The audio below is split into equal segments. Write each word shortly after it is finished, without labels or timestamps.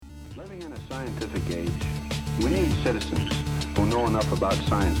Living in a scientific age, we need citizens who know enough about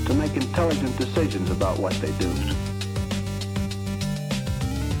science to make intelligent decisions about what they do.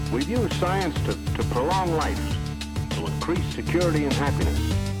 We've used science to prolong life, to increase security and happiness.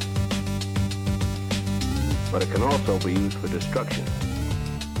 But it can also be used for destruction.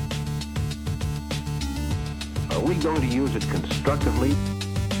 Are we going to use it constructively?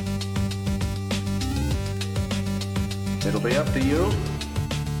 It'll be up to you,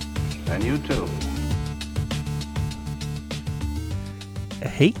 and you too.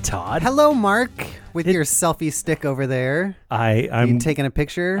 Hey, Todd. Hello, Mark, with your selfie stick over there. I'm you taking a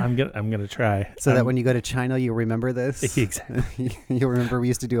picture? I'm gonna try so that when you go to China, you'll remember this. Exactly. You'll remember we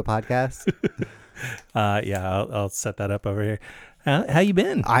used to do a podcast. Yeah, I'll set that up over here. How you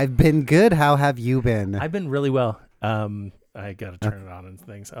been? I've been good. How have you been? I've been really well. I gotta turn it on and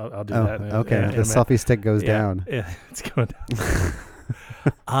things. I'll do that. Okay. The selfie stick goes down. Yeah, it's going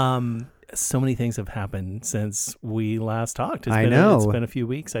down. So many things have happened since we last talked. I know. It's been a few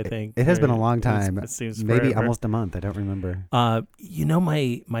weeks, I think. It has been a long time. It seems maybe forever. almost a month. I don't remember. You know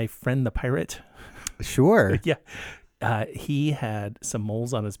my friend the pirate? Sure. Yeah. He had some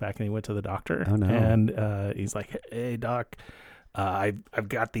moles on his back and he went to the doctor. Oh, no. And he's like, "Hey, doc, I've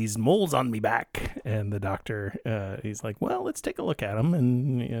got these moles on me back." And the doctor, he's like, "Well, let's take a look at them."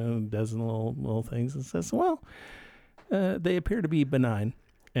 And, does little things and says, "Well, they appear to be benign."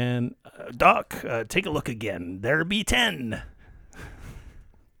 And doc, take a look again. There be 10.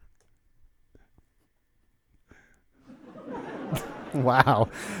 Wow.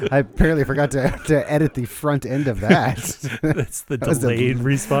 I apparently forgot to edit the front end of that. That's the That was delayed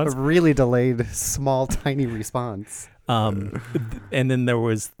response. A really delayed, small, tiny response. And then there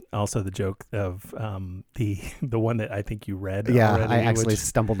was also the joke of the one that I think you read. Yeah, already, I actually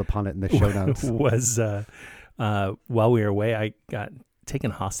stumbled upon it in the show notes. Was while we were away, I got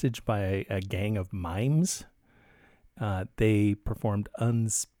taken hostage by a gang of mimes. They performed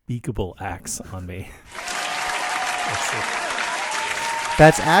unspeakable acts on me.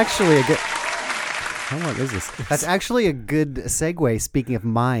 That's actually a good. What is this? That's actually a good segue. Speaking of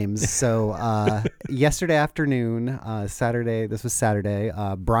mimes, so yesterday afternoon, Saturday. This was Saturday.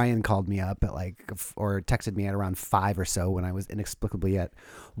 Brian called me up at or texted me at around 5 or so when I was inexplicably at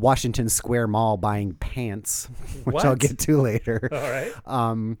Washington Square Mall buying pants, which I'll get to later. All right.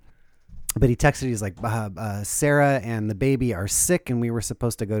 But he texted. He's like, Sarah and the baby are sick, and we were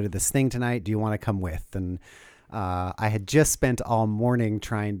supposed to go to this thing tonight. Do you want to come with? And I had just spent all morning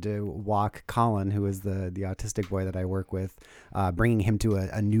trying to walk Colin, who is the autistic boy that I work with, bringing him to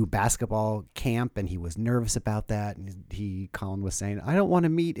a new basketball camp, and he was nervous about that. And Colin was saying, "I don't want to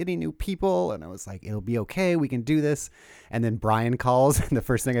meet any new people," and I was like, "It'll be okay, we can do this." And then Brian calls, and the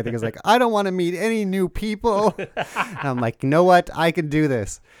first thing I think is like, "I don't want to meet any new people." And I'm like, "You know what? I can do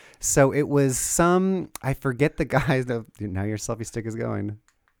this." So it was I forget the guys. Now your selfie stick is going.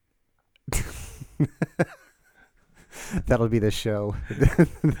 That'll be the show,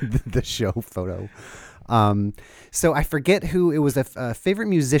 the show photo. So I forget who it was. A favorite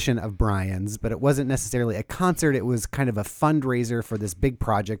musician of Brian's, but it wasn't necessarily a concert. It was kind of a fundraiser for this big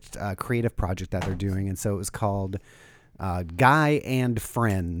project, creative project that they're doing. And so it was called Guy and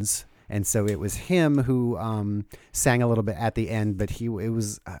Friends. And so it was him who sang a little bit at the end, but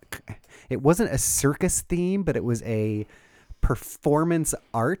it wasn't a circus theme, but it was a performance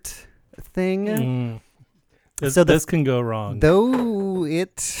art thing. This can go wrong. Though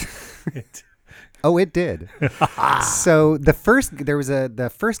it did. So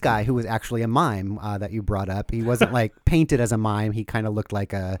the first guy who was actually a mime that you brought up. He wasn't like painted as a mime. He kind of looked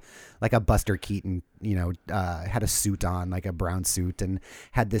like a Buster Keaton. Had a suit on, like a brown suit, and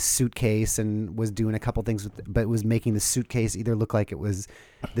had this suitcase and was doing a couple things but was making the suitcase either look like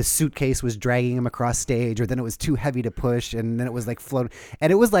the suitcase was dragging him across stage, or then it was too heavy to push, and then it was like floating,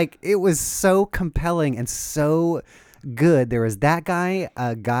 and it was so compelling and so good. There was that guy,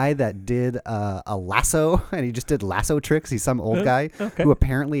 a guy that did a lasso, and he just did lasso tricks. He's some old guy who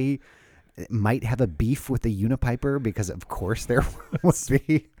apparently might have a beef with the Unipiper, because of course there would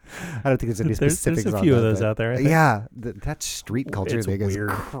be. I don't think there's any specifics. There's a few of those out there. Yeah, that street culture thing is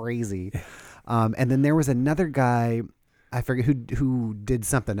crazy. And then there was another guy, I forget who did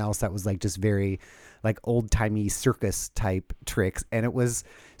something else that was like just very like old-timey circus type tricks, and it was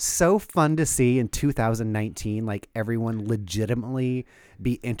so fun to see in 2019, like everyone legitimately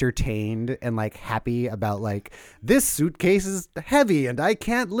be entertained and like happy about like, this suitcase is heavy and I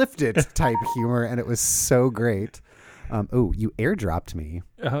can't lift it type humor, and it was so great. You airdropped me.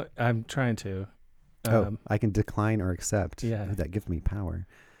 I'm trying to. I can decline or accept. Yeah. That gives me power.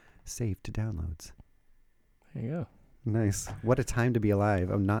 Save to downloads. There you go. Nice. What a time to be alive.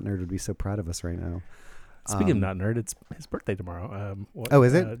 Oh, Not Nerd would be so proud of us right now. Speaking of Not Nerd, it's his birthday tomorrow.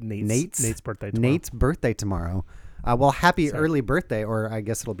 Is it? Nate's birthday tomorrow. Nate's birthday tomorrow. Well, happy early birthday, or I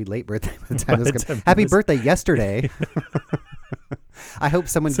guess it'll be late birthday by the time this comes. Happy birthday yesterday. I hope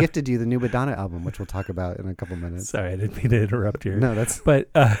someone gifted you the new Madonna album, which we'll talk about in a couple minutes. Sorry, I didn't mean to interrupt you. No, that's... But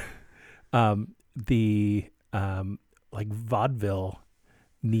the like vaudeville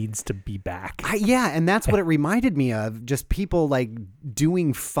needs to be back. Yeah, and that's what it reminded me of. Just people like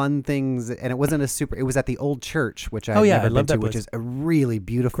doing fun things, and it wasn't it was at the old church, which I've never been to, which is a really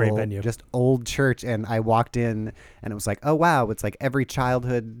beautiful, great venue. Just old church. And I walked in, and it was like, oh wow, it's like every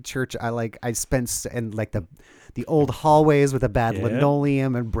childhood church I spent, and like the old hallways with a bad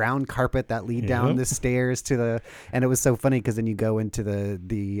linoleum and brown carpet that lead down the stairs and it was so funny because then you go into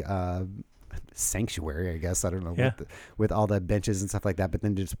the sanctuary, I guess, I don't know, with all the benches and stuff like that, but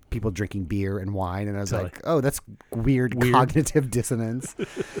then just people drinking beer and wine, and I was like, oh, that's weird cognitive dissonance.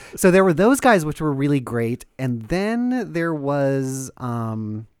 So there were those guys, which were really great, and then there was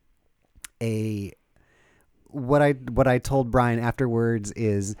what I told Brian afterwards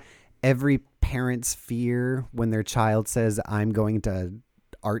is every parent's fear when their child says, I'm going to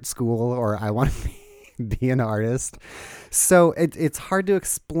art school or I want to be an artist. So it's hard to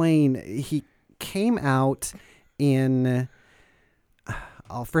explain. He came out in...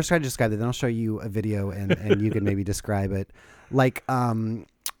 I'll first try to describe it, then I'll show you a video and you can maybe describe it. Like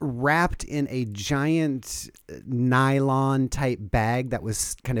wrapped in a giant nylon type bag that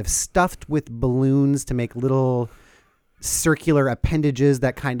was kind of stuffed with balloons to make little circular appendages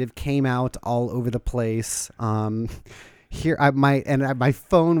that kind of came out all over the place. Here, my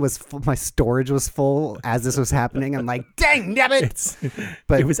phone was full, my storage was full as this was happening. I'm like, dang, damn it!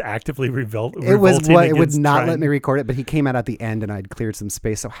 But it was actively revolting. It was what it would not let me record it, but he came out at the end, and I'd cleared some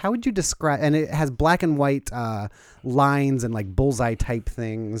space. So how would you describe? And it has black and white lines and like bullseye type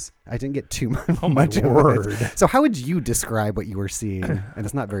things. I didn't get too much of it. So how would you describe what you were seeing? And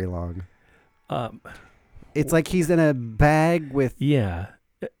it's not very long. It's like he's in a bag with... Yeah.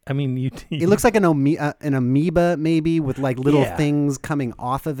 I mean, it looks like an amoeba maybe with like little things coming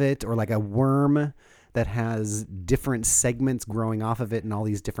off of it, or like a worm that has different segments growing off of it in all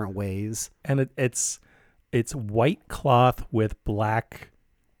these different ways. And it's white cloth with black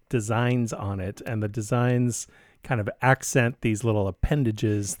designs on it, and the designs kind of accent these little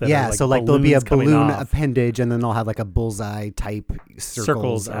appendages that are like so like there'll be a balloon off. Appendage, and then they'll have like a bullseye type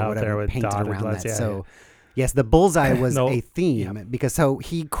circles or out whatever there with painted dotted around lines. that. Yeah, so yes, the bullseye was a theme because so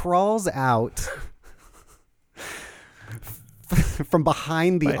he crawls out from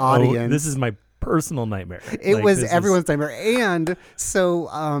behind the audience. This is my personal nightmare. It was everyone's nightmare. And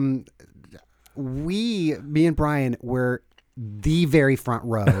so me and Brian were the very front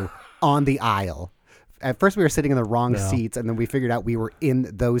row on the aisle. At first we were sitting in the wrong seats, and then we figured out we were in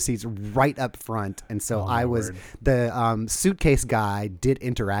those seats right up front. And so the suitcase guy did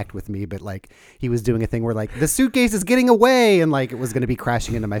interact with me, but like he was doing a thing where like the suitcase is getting away and like it was going to be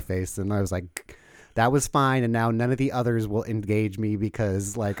crashing into my face. And I was like, that was fine. And now none of the others will engage me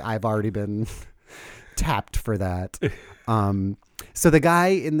because like I've already been tapped for that. So the guy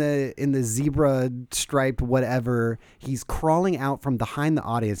in the zebra striped whatever, he's crawling out from behind the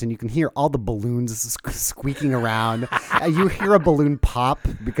audience, and you can hear all the balloons squeaking around. You hear a balloon pop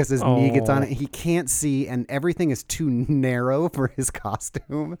because his knee gets on it. He can't see, and everything is too narrow for his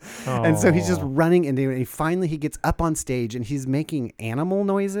costume. And so he's just running into it. And finally he gets up on stage, and he's making animal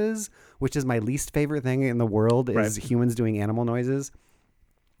noises, which is my least favorite thing in the world is humans doing animal noises.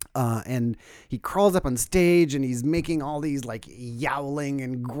 And he crawls up on stage and he's making all these like yowling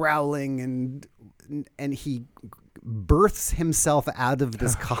and growling and he births himself out of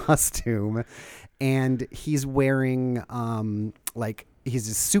this costume, and he's wearing like he's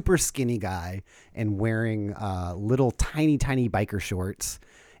a super skinny guy and wearing little tiny biker shorts,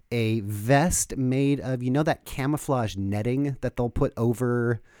 a vest made of that camouflage netting that they'll put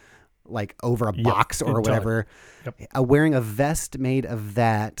over a box or whatever. Wearing a vest made of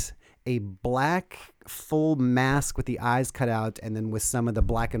that, a black full mask with the eyes cut out, and then with some of the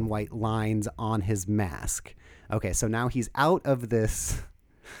black and white lines on his mask. Okay, so now he's out of this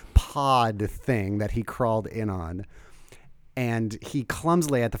pod thing that he crawled in on, and he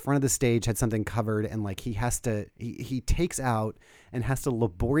clumsily at the front of the stage had something covered, and like he takes out and has to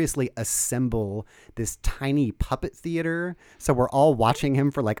laboriously assemble this tiny puppet theater. So we're all watching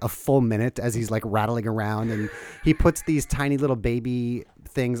him for like a full minute as he's like rattling around, and he puts these tiny little baby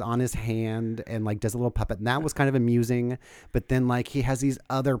things on his hand and like does a little puppet. And that was kind of amusing. But then like he has these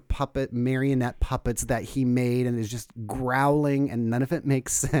other marionette puppets that he made and is just growling, and none of it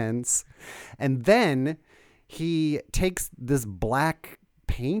makes sense. And then he takes this black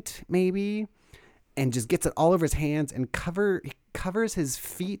paint maybe and just gets it all over his hands and covers his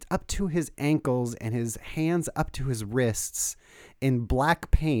feet up to his ankles and his hands up to his wrists in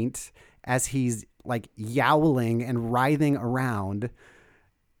black paint as he's like yowling and writhing around.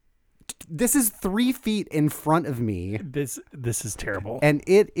 This is 3 feet in front of me. This is terrible. And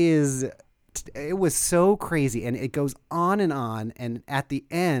it was so crazy, and it goes on, and at the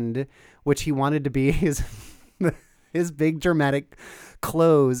end, which he wanted to be his big dramatic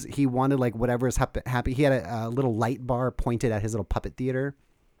close, he wanted like whatever is happy. He had a little light bar pointed at his little puppet theater,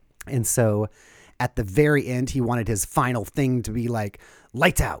 and so at the very end, he wanted his final thing to be like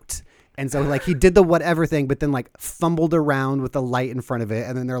lights out. And so like he did the whatever thing, but then like fumbled around with the light in front of it.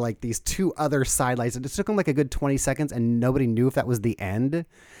 And then there are like these 2 other side lights. And it took him like a good 20 seconds and nobody knew if that was the end.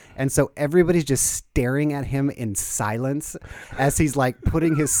 And so everybody's just staring at him in silence as he's like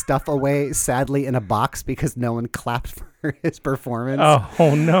putting his stuff away, sadly, in a box because no one clapped for his performance.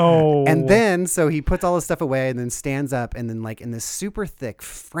 Oh no. And then, so he puts all his stuff away and then stands up and then like in this super thick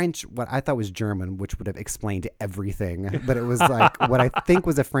French, what I thought was German, which would have explained everything, but it was like what I think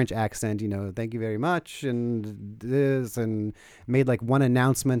was a French accent, you know, thank you very much. And this, and made like one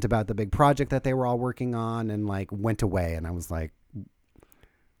announcement about the big project that they were all working on and like went away. And I was like,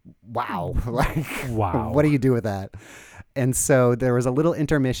 wow, like, wow, what do you do with that? And so there was a little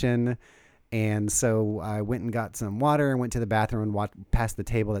intermission. And so I went and got some water and went to the bathroom and walked past the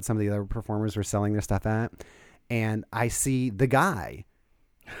table that some of the other performers were selling their stuff at. And I see the guy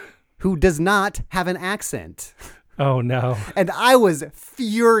who does not have an accent. Oh, no. And I was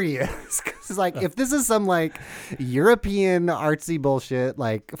furious. Because, like, if this is some, like, European artsy bullshit,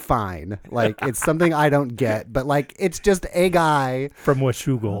 like, fine. Like, it's something I don't get. But, like, it's just a guy from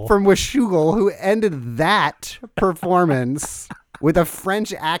Washougal who ended that performance with a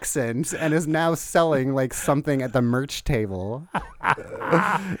French accent and is now selling like something at the merch table.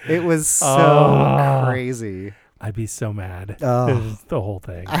 It was so crazy. I'd be so mad. The whole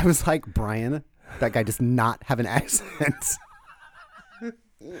thing. I was like, Brian, that guy does not have an accent.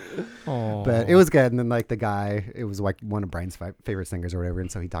 But it was good. And then like the guy, it was like one of Brian's favorite singers or whatever.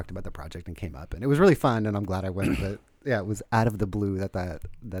 And so he talked about the project and came up and it was really fun. And I'm glad I went. But yeah, it was out of the blue that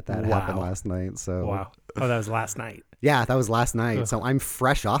happened last night. So wow. Oh, that was last night. Yeah, that was last night. So I'm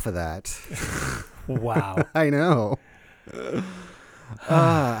fresh off of that. Wow. I know.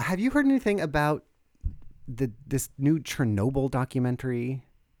 Have you heard anything about this new Chernobyl documentary?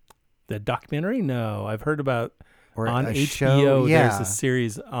 The documentary? No, I've heard about or on a HBO. Show? Yeah. There's a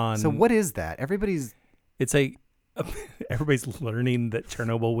series on. So what is that? Everybody's learning that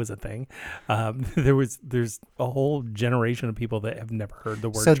Chernobyl was a thing. There's a whole generation of people that have never heard the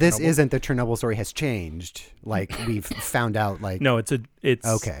word. So Chernobyl. This isn't the Chernobyl story has changed. Like we've found out. Like no, it's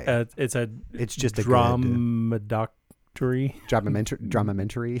okay. It's just a dramadocumentary.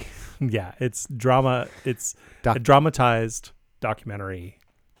 Dramamentary. Yeah, it's drama. It's a dramatized documentary.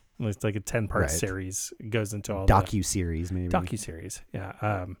 It's like a 10-part series. It goes into all docu-series, maybe. Docu-series,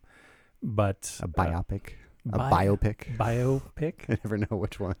 yeah. But a biopic. A biopic. Biopic? I never know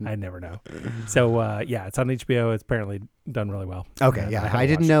which one. I never know. So, yeah, it's on HBO. It's apparently done really well. Okay, yeah. I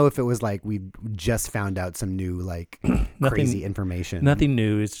didn't know if it was like we just found out some new, like, crazy information. Nothing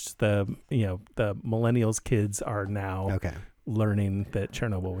new. It's just the millennials kids are now learning that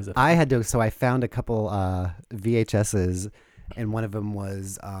Chernobyl was a thing. So I found a couple VHSs, and one of them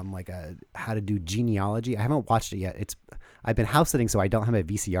was like how to do genealogy. I haven't watched it yet. I've been house sitting, so I don't have a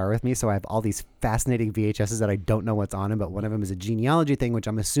VCR with me. So I have all these fascinating VHSs that I don't know what's on them. But one of them is a genealogy thing, which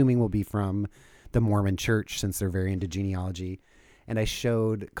I'm assuming will be from the Mormon Church, since they're very into genealogy. And I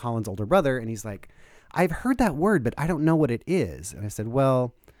showed Colin's older brother, and he's like, "I've heard that word, but I don't know what it is." And I said,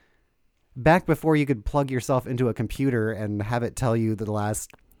 "Well, back before you could plug yourself into a computer and have it tell you the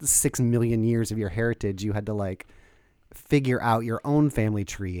last 6 million years of your heritage, you had to like figure out your own family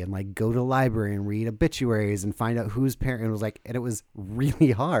tree and like go to the library and read obituaries and find out whose parent was like," and it was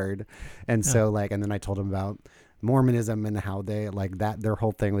really hard. And so like, and then I told him about Mormonism and how they like that, their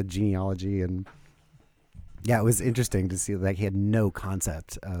whole thing with genealogy. And yeah, it was interesting to see like he had no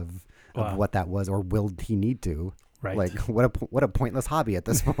concept of what that was, or will he need to? Right. Like what a pointless hobby at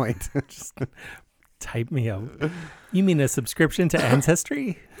this point. Just type me out. You mean a subscription to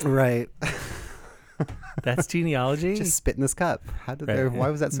Ancestry? Right. That's genealogy? Just spit in this cup.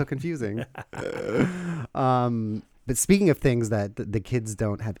 Why was that so confusing? But speaking of things that the kids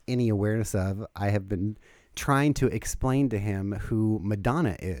don't have any awareness of, I have been trying to explain to him who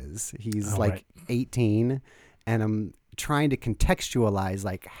Madonna is. He's 18, and I'm trying to contextualize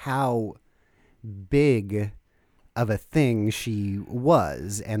like how big of a thing she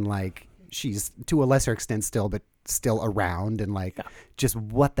was, and like she's to a lesser extent still, but still around, and like just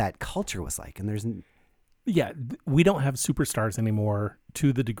what that culture was like. And there's we don't have superstars anymore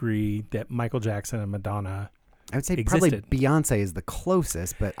to the degree that Michael Jackson and Madonna. I would say existed. probably Beyonce is the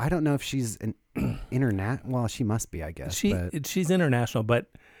closest, but I don't know if she's an internet. Well, she must be, I guess. She's international, but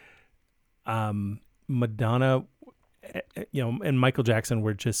Madonna, and Michael Jackson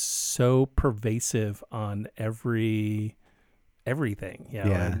were just so pervasive on everything.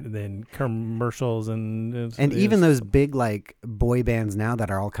 And then commercials and even those big like boy bands now that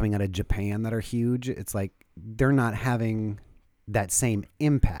are all coming out of Japan that are huge. It's like they're not having that same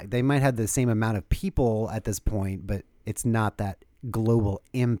impact. They might have the same amount of people at this point, but it's not that global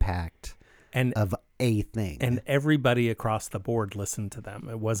impact of a thing. And everybody across the board listened to them.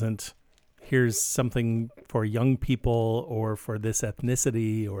 It wasn't, here's something for young people or for this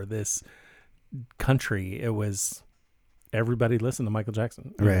ethnicity or this country. It was everybody listened to Michael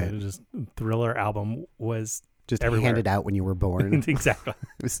Jackson. Right. It was just Thriller album was just everywhere. handed out when you were born. Exactly.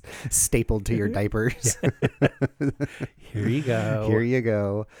 It was stapled to your diapers. Here you go. Here you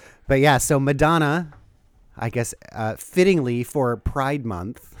go. But yeah, so Madonna, I guess fittingly for Pride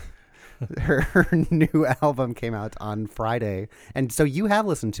Month, her new album came out on Friday. And so you have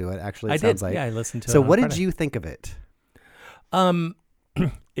listened to it, actually, it sounds like. Yeah, I listened to it. So what Friday. did you think of it?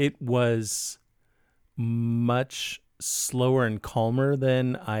 It was much slower and calmer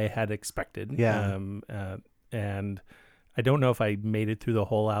than I had expected. Yeah. And I don't know if I made it through the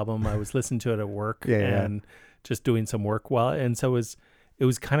whole album. I was listening to it at work and just doing some work and so it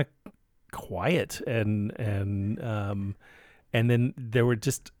was kind of quiet and then there were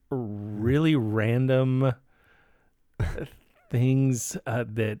just really random things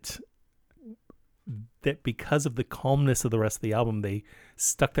that because of the calmness of the rest of the album, they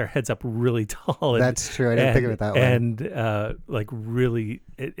stuck their heads up really tall. That's true. I didn't think of it that way. And like really,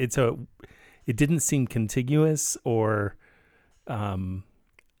 it didn't seem contiguous or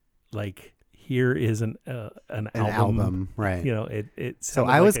like here is an album, right? It. So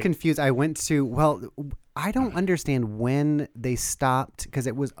I was confused. I went to I don't understand when they stopped, because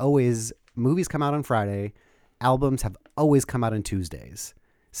it was always movies come out on Friday, albums have always come out on Tuesdays.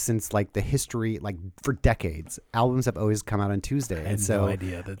 Since like the history, like for decades, albums have always come out on Tuesday. I had no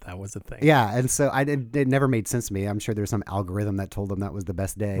idea that was a thing. Yeah, and so it never made sense to me. I'm sure there's some algorithm that told them that was the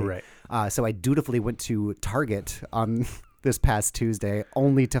best day. Right. So I dutifully went to Target on this past Tuesday,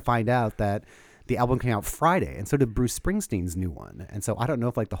 only to find out that the album came out Friday, and so did Bruce Springsteen's new one. And so I don't know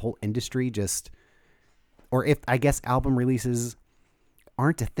if like the whole industry or if I guess album releases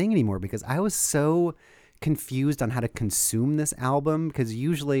aren't a thing anymore, because I was so confused on how to consume this album, because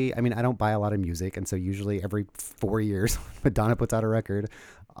usually, I mean, I don't buy a lot of music, and so usually every 4 years Madonna puts out a record,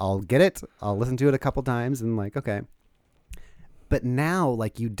 I'll get it, I'll listen to it a couple times, and like, okay. But now,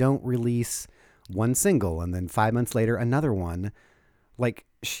 like, you don't release one single and then 5 months later another one. Like,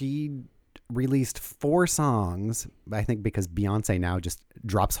 she released 4 songs, I think, because Beyonce now just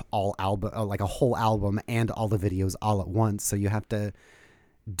drops like a whole album and all the videos all at once, so you have to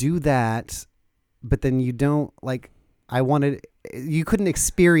do that. But then you don't, like, you couldn't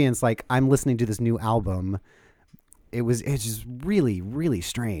experience, like, I'm listening to this new album. It's just really, really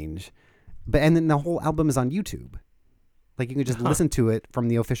strange. And then the whole album is on YouTube. Like, you can just listen to it from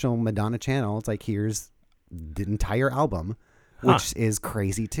the official Madonna channel. It's like, here's the entire album, which is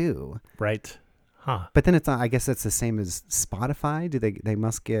crazy too. Right. Huh. But then it's not, I guess that's the same as Spotify. They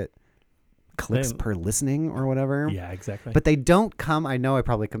must get clicks per listening or whatever. Yeah, exactly. But they don't come. I know I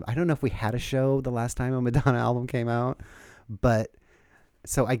don't know if we had a show the last time a Madonna album came out, but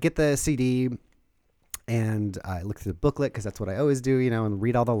so I get the CD and I look through the booklet, because that's what I always do, and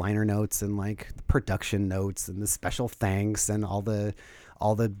read all the liner notes and like the production notes and the special thanks and all the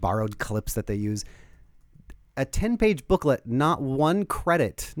borrowed clips that they use. A 10-page booklet, not one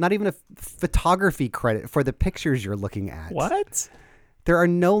credit, not even a photography credit for the pictures you're looking at. What? There are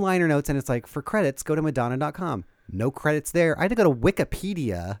no liner notes, and it's like, for credits, go to Madonna.com. No credits there. I had to go to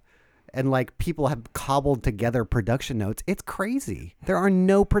Wikipedia, and like people have cobbled together production notes. It's crazy. There are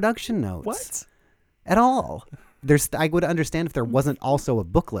no production notes. What? At all. I would understand if there wasn't also a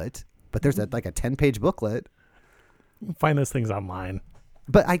booklet, but there's like a 10-page booklet. Find those things online.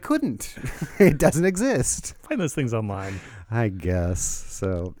 But I couldn't. It doesn't exist. Find those things online. I guess.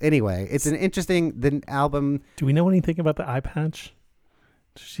 So anyway, it's an interesting album. Do we know anything about the eye patch?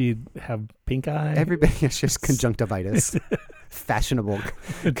 Does she have pink eye? Everybody has just conjunctivitis. Fashionable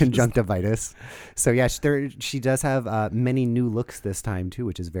conjunctivitis. So yeah, she does have many new looks this time too,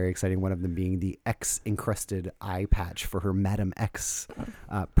 which is very exciting. One of them being the X encrusted eye patch for her Madam X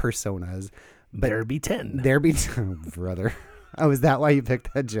personas. But there be 10. There be brother. Oh, is that why you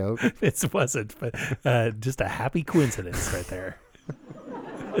picked that joke? It wasn't, but just a happy coincidence right there.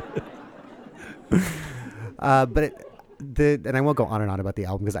 And I won't go on and on about the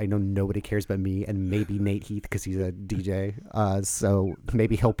album because I know nobody cares but me and maybe Nate Heath because he's a DJ. So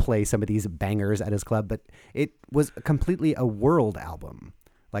maybe he'll play some of these bangers at his club. But it was completely a world album,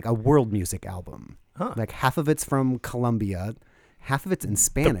 like a world music album. Huh. Like half of it's from Colombia, half of it's in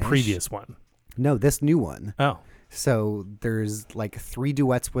Spanish. The previous one. No, this new one. Oh. So there's like 3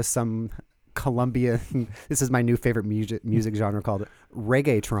 duets with some Colombian. This is my new favorite music genre called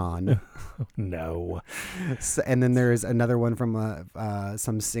reggaeton. No. So, and then there's another one from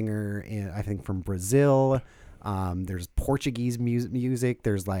some singer I think from Brazil. There's Portuguese music.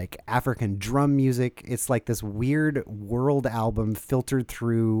 There's like African drum music. It's like this weird world album filtered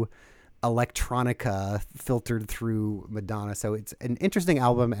through electronica, filtered through Madonna. So it's an interesting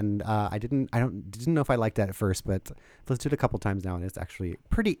album, and I didn't know if I liked that at first, but I've listened to it a couple times now, and it's actually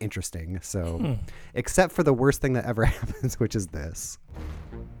pretty interesting. So, except for the worst thing that ever happens, which is this.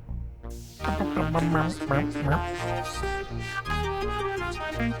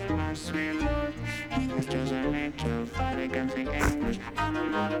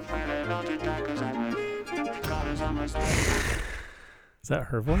 Is that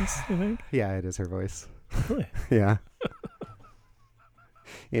her voice, you think? Yeah, it is her voice. Really? Yeah.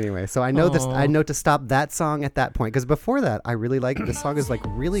 Anyway, so I know this. I know to stop that song at that point because before that, I really like the song is like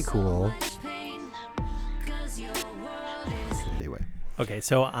really cool. Anyway. Okay,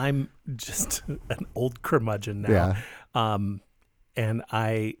 so I'm just an old curmudgeon now. Yeah. And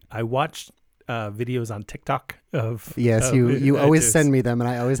I watched videos on TikTok of you always send me them, and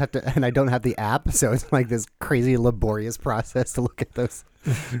I always have to, and I don't have the app, so it's like this crazy laborious process to look at those,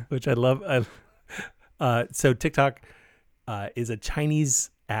 which I love. So TikTok is a Chinese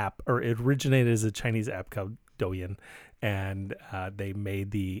app, or it originated as a Chinese app called Douyin, and they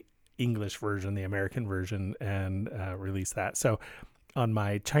made the English version, the American version, and released that. So on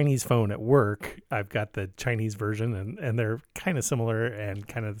my Chinese phone at work, I've got the Chinese version, and they're kind of similar and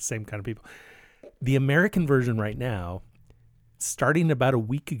kind of the same kind of people. The American version right now, starting about a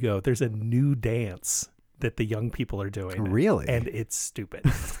week ago, there's a new dance that the young people are doing. Really? And it's stupid.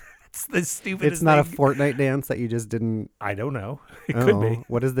 It's the stupidest It's not thing. a Fortnite dance that you just didn't... I don't know. It could be.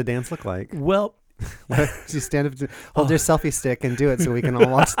 What does the dance look like? Well... You stand up, hold your selfie stick and do it so we can all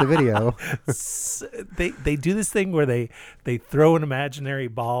watch the video. They do this thing where they throw an imaginary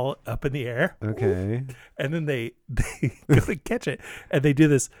ball up in the air. Okay. And then they go to catch it. And they do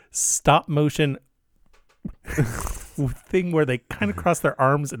this stop motion thing where they kind of cross their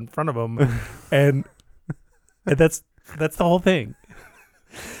arms in front of them. And that's the whole thing.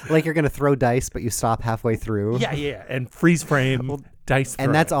 Like you're going to throw dice, but you stop halfway through. Yeah. And freeze frame, dice throwing.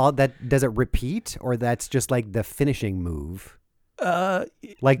 And that's all that, does it repeat or that's just like the finishing move?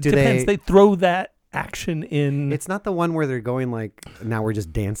 Like depends. They throw that action in. It's not the one where they're going like, now we're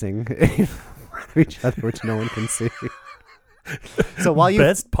just dancing in front of each other, which no one can see. So while you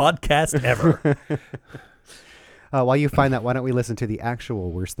best podcast ever. While you find that, why don't we listen to the actual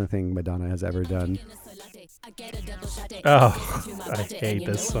worst thing Madonna has ever done? Oh, I hate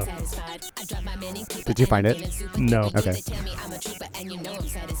this song. Did you find it? No. Okay.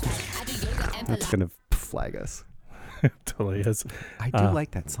 That's going to flag us. It totally is. I do like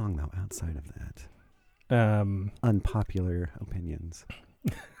that song, though, outside of that. Unpopular opinions.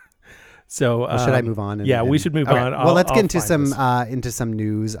 So should I move on? We should move on. Well, let's get into some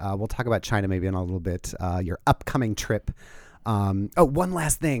news. We'll talk about China maybe in a little bit. Your upcoming trip. One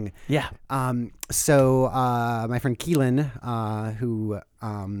last thing. Yeah. So my friend Keelan, who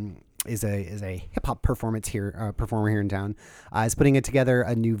is a hip hop performer here in town, is putting it together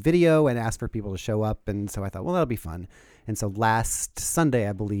a new video and asked for people to show up. And so I thought, well, that'll be fun. And so last Sunday,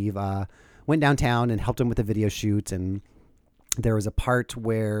 I believe, went downtown and helped him with the video shoot. And there was a part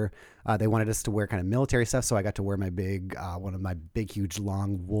where they wanted us to wear kind of military stuff. So I got to wear my one of my big, huge,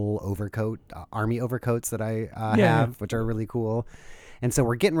 long wool overcoat, army overcoats that I have, which are really cool. And so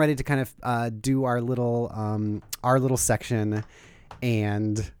we're getting ready to kind of do our little section.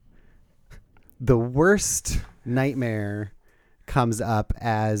 And the worst nightmare comes up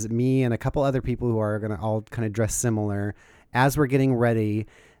as me and a couple other people who are going to all kind of dress similar. As we're getting ready,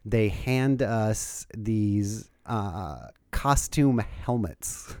 they hand us these costume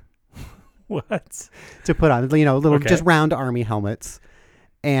helmets. What? To put on, just round army helmets.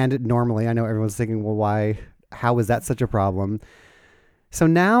 And normally, I know everyone's thinking, well, how is that such a problem? So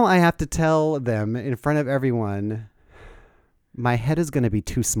now I have to tell them in front of everyone, my head is going to be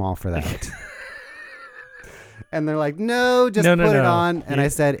too small for that. And they're like, no, just put it on. And I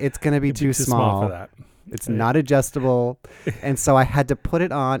said, it's going to be too small for that. It's not adjustable. And so I had to put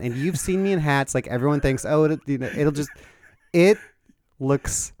it on. And you've seen me in hats. Like everyone thinks, oh, it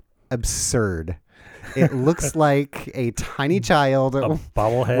looks absurd. It looks like a tiny child A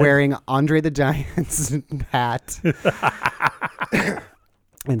bobblehead. wearing Andre the Giant's hat.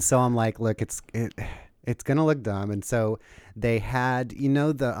 And so I'm like, look, it's gonna look dumb. And so they had,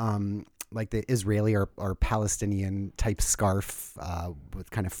 the like the Israeli or Palestinian type scarf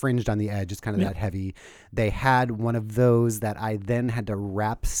with kind of fringed on the edge. It's kind of that heavy. They had one of those that I then had to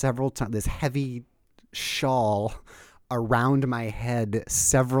wrap several times. This heavy shawl around my head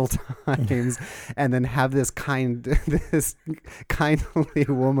several times, and then have this kindly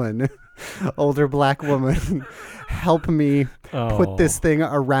woman, older black woman, help me put this thing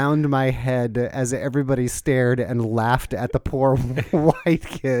around my head as everybody stared and laughed at the poor white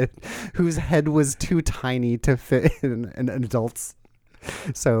kid whose head was too tiny to fit in an adult's.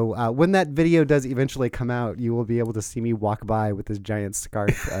 So when that video does eventually come out, you will be able to see me walk by with this giant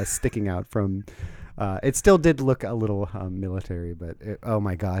scarf sticking out from. It still did look a little military, but oh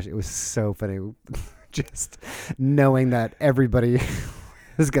my gosh, it was so funny. Just knowing that everybody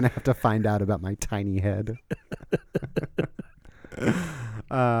is going to have to find out about my tiny head.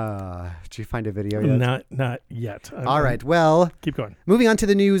 Did you find a video yet? Not yet. All right. Well, keep going. Moving on to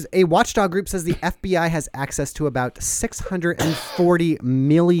the news. A watchdog group says the FBI has access to about 640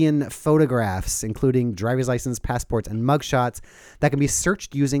 million photographs, including driver's license, passports, and mugshots that can be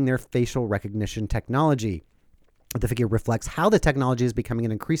searched using their facial recognition technology. The figure reflects how the technology is becoming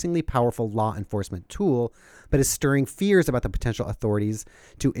an increasingly powerful law enforcement tool, but is stirring fears about the potential authorities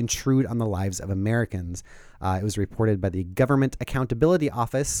to intrude on the lives of Americans. It was reported by the Government Accountability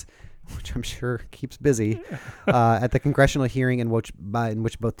Office, which I'm sure keeps busy, at the congressional hearing in which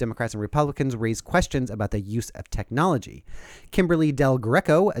both Democrats and Republicans raised questions about the use of technology. Kimberly Del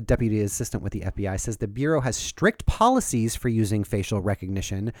Greco, a deputy assistant with the FBI, says the Bureau has strict policies for using facial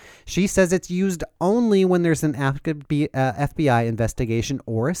recognition. She says it's used only when there's an FBI investigation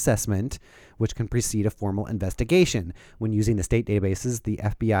or assessment, which can precede a formal investigation. When using the state databases, the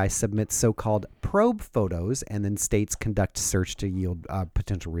FBI submits so-called probe photos, and then states conduct search to yield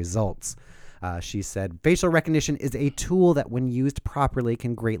potential results. She said, facial recognition is a tool that, when used properly,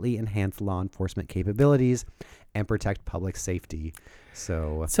 can greatly enhance law enforcement capabilities and protect public safety.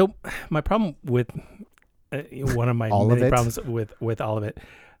 So my problem with one of my many problems with all of it,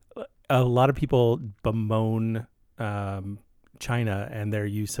 a lot of people bemoan China and their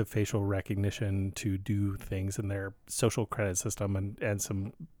use of facial recognition to do things in their social credit system and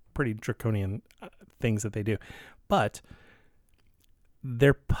some pretty draconian things that they do. But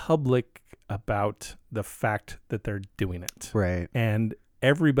they're public about the fact that they're doing it. Right. And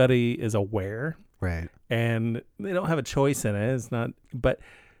everybody is aware. Right. And they don't have a choice in it. It's not, but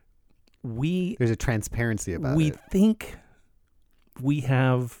there's a transparency about it. We think we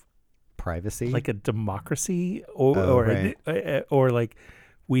have privacy, like a democracy, or like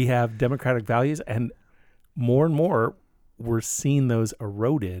we have democratic values, and more we're seeing those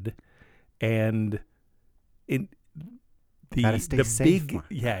eroded, and the safe. big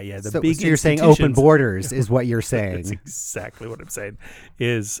So you're saying open borders is what you're saying. That's exactly what I'm saying.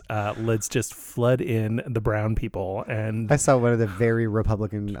 Is let's just flood in the brown people. And I saw one of the very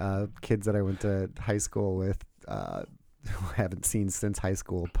Republican kids that I went to high school with, who I haven't seen since high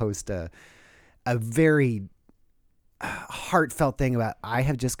school, post a very heartfelt thing about, I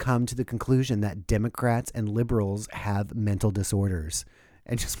have just come to the conclusion that Democrats and liberals have mental disorders,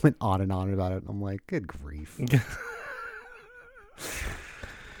 and just went on and on about it. I'm like, good grief.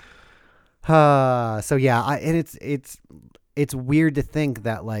 So yeah, and it's weird to think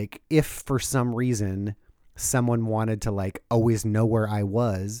that, like, if for some reason someone wanted to, like, always know where I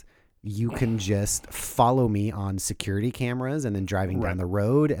was, you can just follow me on security cameras and then driving down the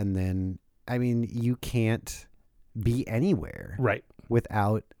road, and then, I mean, you can't be anywhere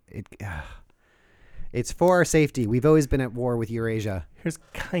without it. It's for our safety. We've always been at war with Eurasia. Here's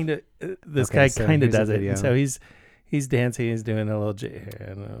kind of this guy kind of does it. And so he's dancing. He's doing a little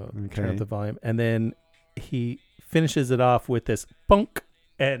turn up the volume, and then he finishes it off with this punk,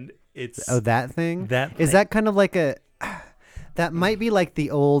 and it's that thing. Is that kind of like that might be like the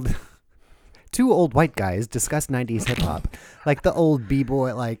old. Two old white guys discuss 90s hip hop, like the old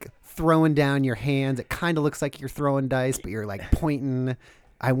b-boy, like throwing down your hands. It kind of looks like you're throwing dice, but you're like pointing.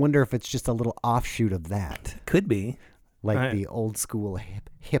 I wonder if it's just a little offshoot of that. Could be. Like the old school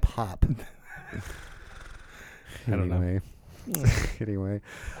hip hop. I don't know. Anyway,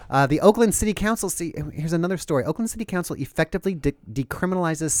 the Oakland City Council. Here's another story. Oakland City Council effectively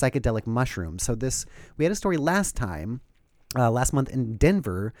decriminalizes psychedelic mushrooms. So we had a story last time Last month in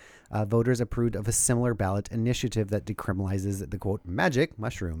Denver, voters approved of a similar ballot initiative that decriminalizes the, quote, magic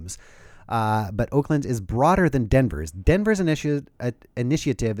mushrooms. But Oakland is broader than Denver's. Denver's initiative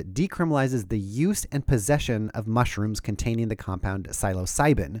decriminalizes the use and possession of mushrooms containing the compound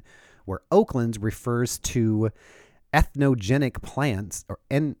psilocybin, where Oakland's refers to ethnogenic plants or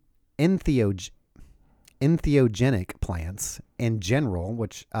entheogenic plants in general,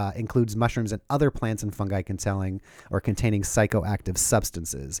 which includes mushrooms and other plants and fungi containing psychoactive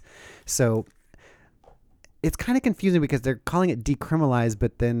substances. So it's kind of confusing because they're calling it decriminalized,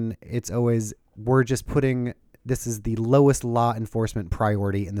 but then it's always, we're just putting, this is the lowest law enforcement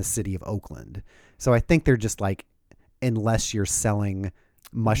priority in the city of Oakland. So I think they're just like, unless you're selling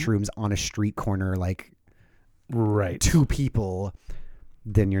mushrooms on a street corner, like right, 2 people,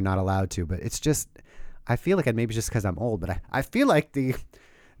 then you're not allowed to. But it's just, I feel like, maybe just because I'm old, but I feel like the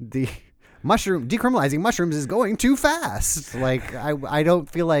decriminalizing mushrooms is going too fast. Like I don't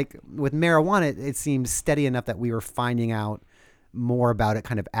feel like with marijuana, it seems steady enough that we were finding out more about it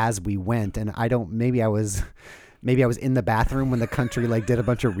kind of as we went. And maybe I was in the bathroom when the country like did a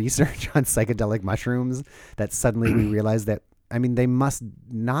bunch of research on psychedelic mushrooms that suddenly we realized that, I mean, they must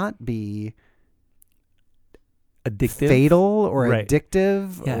not be addictive, fatal or right.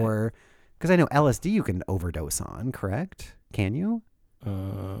 addictive, Yeah. or because I know LSD you can overdose on, correct? Can you?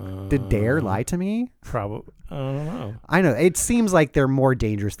 Did Dare lie to me? Probably. I don't know. I know. It seems like they're more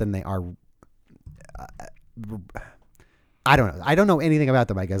dangerous than they are. I don't know. I don't know anything about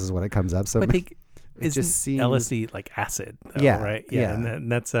them, I guess is what it comes up. So But I think it just seems LSD like acid, though, Yeah, right? yeah.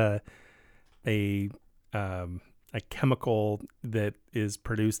 And that's a chemical that is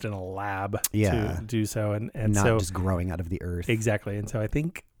produced in a lab Yeah. to do so. And not so just growing out of the earth. exactly. And so I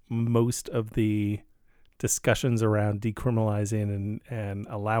think most of the discussions around decriminalizing and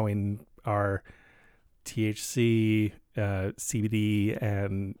allowing our THC, CBD,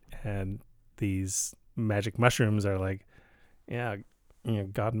 and these magic mushrooms are like, yeah,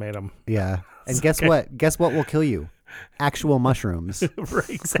 God made them. Yeah. And It's guess okay. what? Guess what will kill you? Actual mushrooms. Right,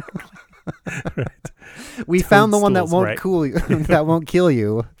 exactly. Right. We found the one that Toadstools, won't right. cool you. That won't kill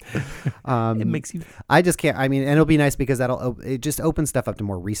you. It makes you I just can't. I mean, and it'll be nice because it just opens stuff up to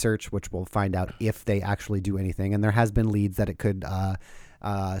more research, which we'll find out if they actually do anything. And there has been leads that it could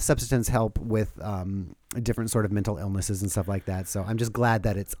substance help with different sort of mental illnesses and stuff like that. So I'm just glad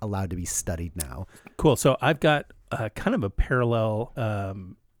that it's allowed to be studied now. cool. So I've got kind of a parallel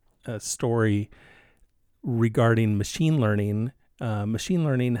story regarding machine learning. Machine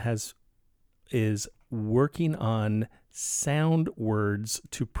learning is working on sound words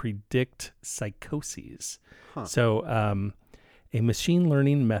to predict psychoses. Huh. So a machine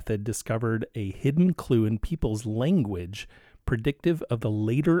learning method discovered a hidden clue in people's language predictive of the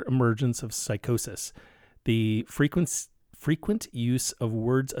later emergence of psychosis. The frequent use of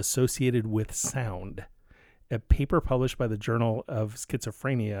words associated with sound. A paper published by the Journal of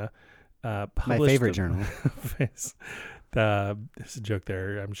Schizophrenia My published favorite journal. There's a joke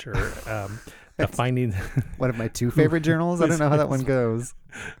there, I'm sure. The finding. One of my 2 favorite journals. I don't know how that one goes.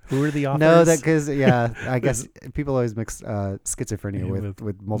 Who are the authors? No, because I guess people always mix schizophrenia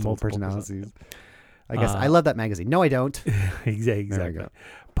with multiple personalities. I guess I love that magazine. No, I don't. Exactly. There we go.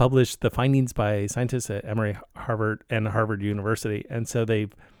 Published the findings by scientists at Emory, Harvard, and Harvard University, and so they're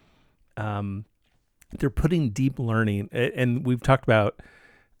putting deep learning, and we've talked about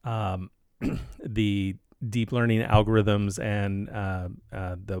the deep learning algorithms and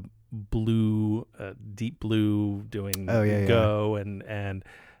the deep blue doing Go and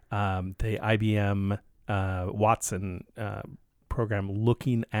the IBM Watson program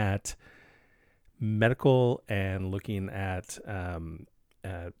looking at medical and looking at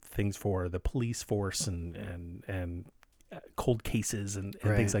things for the police force and cold cases and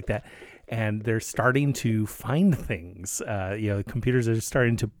things like that. And they're starting to find things. Computers are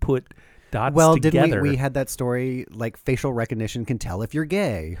starting to put dots together. Didn't we had that story, like facial recognition can tell if you're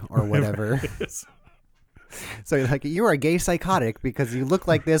gay or whatever. So like, you're a gay psychotic because you look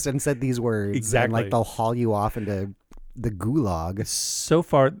like this and said these words. Exactly. And like they'll haul you off into the gulag. So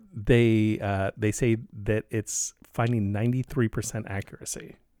far, they say that it's finding 93%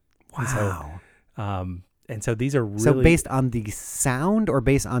 accuracy. Wow. And so these are really... So based on the sound or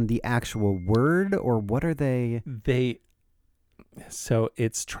based on the actual word, or what are they? So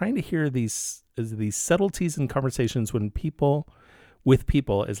it's trying to hear these subtleties in conversations with people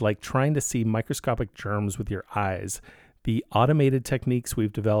is like trying to see microscopic germs with your eyes. The automated techniques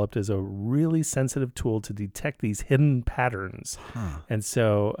we've developed is a really sensitive tool to detect these hidden patterns. Huh. And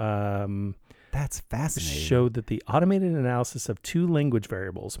so That's fascinating. showed that the automated analysis of 2 language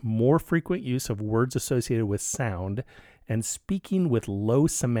variables, more frequent use of words associated with sound and speaking with low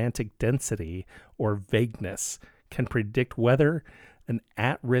semantic density or vagueness can predict whether an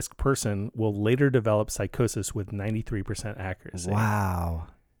at-risk person will later develop psychosis with 93% accuracy. Wow.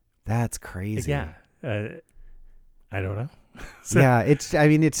 That's crazy. Yeah. I don't know. Yeah, it's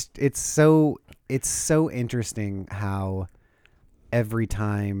so interesting how every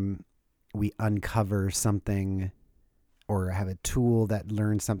time we uncover something or have a tool that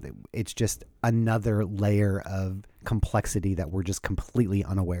learns something, it's just another layer of complexity that we're just completely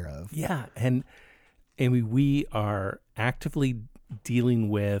unaware of. Yeah, and we are actively dealing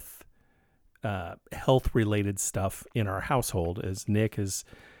with health-related stuff in our household as Nick is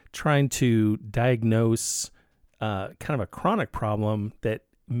trying to diagnose kind of a chronic problem that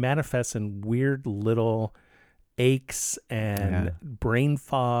manifests in weird little aches and brain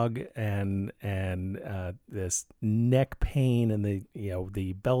fog and this neck pain and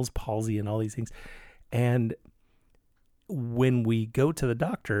the Bell's palsy and all these things. And when we go to the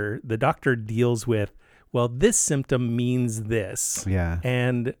doctor deals with, well, this symptom means this. Yeah.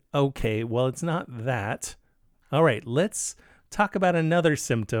 And okay, well, it's not that. All right, let's talk about another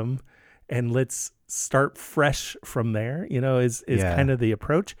symptom and let's start fresh from there, is kind of the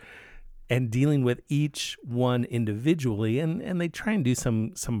approach, and dealing with each one individually. And they try and do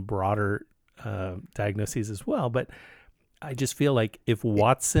some broader diagnoses as well. But I just feel like if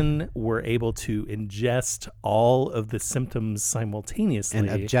Watson were able to ingest all of the symptoms simultaneously and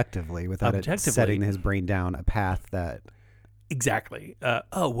objectively without it setting his brain down a path that... Exactly. It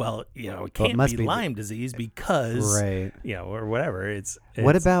can't be Lyme disease because, or whatever. It's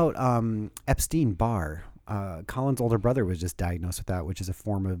what about Epstein-Barr? Colin's older brother was just diagnosed with that, which is a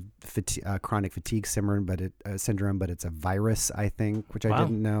form of chronic fatigue syndrome, but it's a virus, I think, which I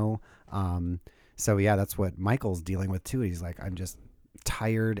didn't know. So yeah, that's what Michael's dealing with too. He's like, I'm just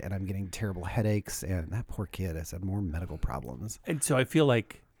tired and I'm getting terrible headaches, and that poor kid has had more medical problems. And so I feel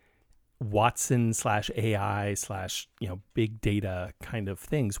like Watson /AI big data kind of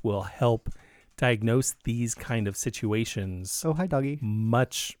things will help diagnose these kind of situations. Oh, hi, doggy.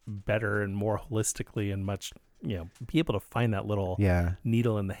 Much better and more holistically, and much, be able to find that little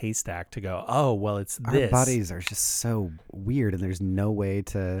needle in the haystack to go, oh, well, it's this. Our bodies are just so weird, and there's no way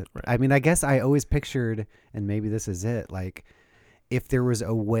to... Right. I mean, I guess I always pictured, and maybe this is it, like if there was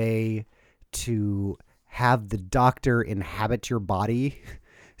a way to have the doctor inhabit your body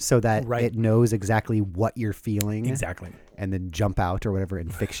so that it knows exactly what you're feeling. Exactly. And then jump out or whatever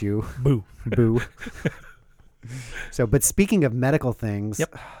and fix you. Boo. Boo. So, but speaking of medical things.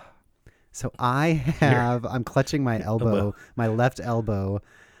 Yep. So I'm clutching my elbow, my left elbow.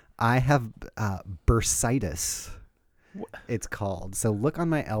 I have bursitis, it's called. So look on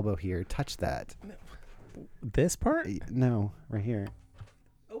my elbow here. Touch that. This part? No, right here.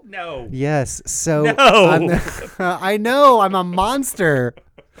 Oh, no. Yes. So no. I know, I'm a monster.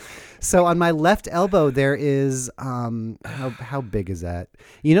 So on my left elbow there is how big is that?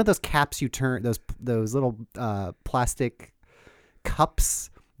 You know those caps you turn, those little plastic cups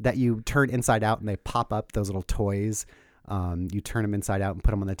that you turn inside out and they pop up, those little toys. You turn them inside out and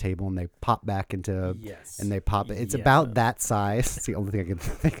put them on the table and they pop back into and they pop. It's about that size. It's the only thing I can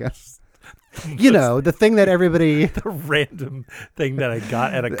think of. The thing that everybody... The random thing that I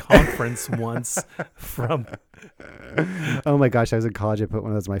got at a conference once from... Oh my gosh, I was in college. I put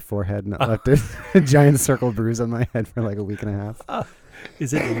one of those on my forehead and it left a giant circle bruise on my head for like a week and a half.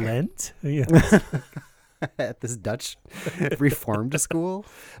 Is it Lent? At this Dutch reformed school.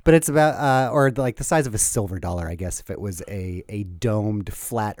 But it's about, or like the size of a silver dollar, I guess, if it was a domed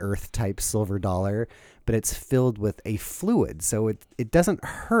flat earth type silver dollar. But it's filled with a fluid. So it doesn't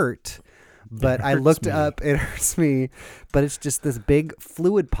hurt. But I looked up, it hurts me, but it's just this big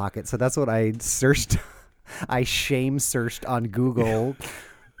fluid pocket. So that's what I searched. I shame searched on Google,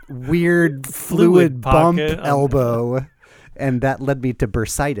 weird fluid bump elbow. And that led me to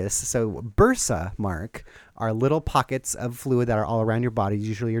bursitis. So bursa, Mark, are little pockets of fluid that are all around your body,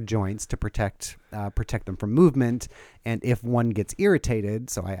 usually your joints, to protect them from movement. And if one gets irritated,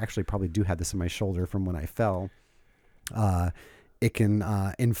 so I actually probably do have this in my shoulder from when I fell, it can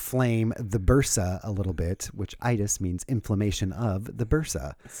inflame the bursa a little bit, which itis means inflammation of the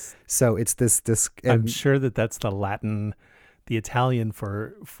bursa. So it's this. I'm sure that's the Latin, the Italian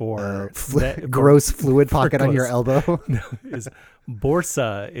for gross fluid pocket on your elbow. No,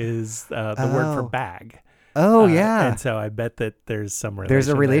 borsa is the word for bag. Oh yeah, and so I bet that there's some relation. There's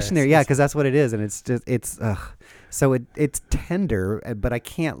a relation there, yeah, because that's what it is, and it's so it's tender, but I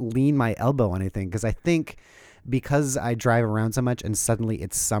can't lean my elbow on anything because I think. Because I drive around so much and suddenly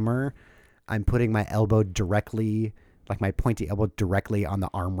it's summer, I'm putting my elbow directly like my pointy elbow directly on the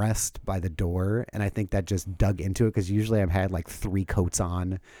armrest by the door, and I think that just dug into it because usually I've had like 3 coats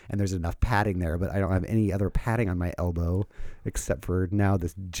on and there's enough padding there, but I don't have any other padding on my elbow except for now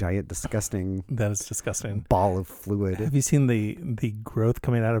this giant disgusting That is disgusting. ball of fluid. Have you seen the growth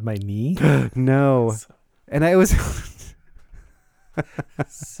coming out of my knee? No. And I was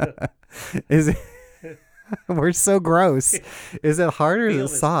is it we're so gross. Is it hard or is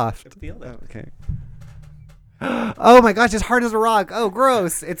it soft? Feel it. Okay. Oh my gosh, it's hard as a rock. Oh,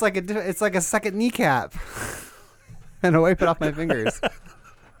 gross. It's like a second kneecap. And I wipe it off my fingers.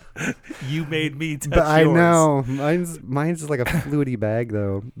 You made me touch But I yours. know. Mine's like a fluidy bag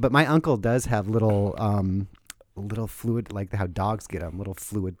though. But my uncle does have little fluid, like how dogs get them, little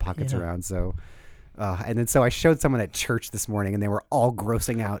fluid pockets Yeah. around. So and then so I showed someone at church this morning and they were all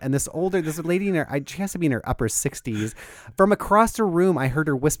grossing out. And this lady she has to be in her upper 60s. From across the room, I heard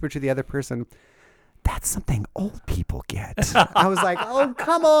her whisper to the other person, "That's something old people get." I was like, "Oh,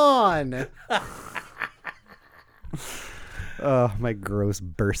 come on." Oh, my gross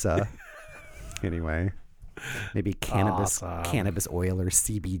bursa. Anyway, maybe cannabis oil or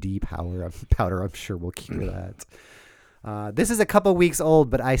CBD powder. I'm sure will cure that. This is a couple weeks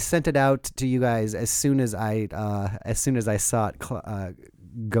old, but I sent it out to you guys as soon as I saw it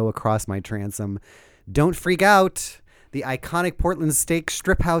go across my transom. Don't freak out. The iconic Portland steak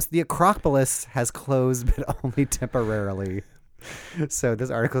strip house, the Acropolis, has closed, but only temporarily. So this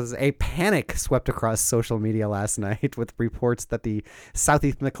article is a panic swept across social media last night with reports that the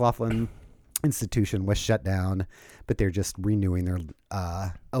Southeast McLaughlin institution was shut down, but they're just renewing their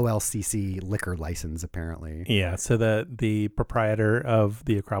OLCC liquor license apparently. Yeah, so the proprietor of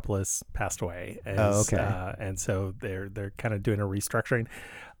the Acropolis passed away. And so they're kind of doing a restructuring.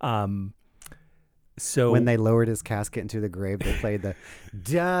 So when they lowered his casket into the grave, they played the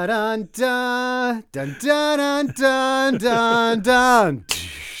dun dun dun dun dun dun dun dun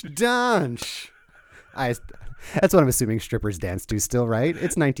dun. That's what I'm assuming strippers dance to still, right?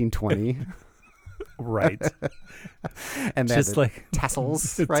 It's 1920. right. And they Just have the like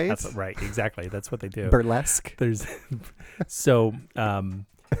tassels, right? Right, exactly. That's what they do. Burlesque. There's so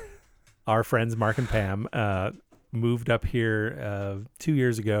our friends Mark and Pam moved up here 2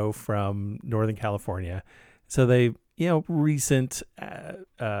 years ago from Northern California. So they, recent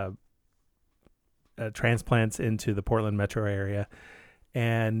transplants into the Portland metro area.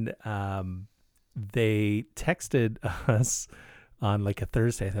 And they texted us on like a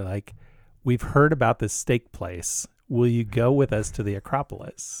Thursday. They're like, "We've heard about this steak place. Will you go with us to the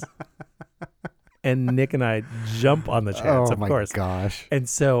Acropolis?" And Nick and I jump on the chance, of course. Oh my gosh. And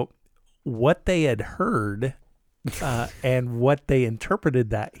so what they had heard and what they interpreted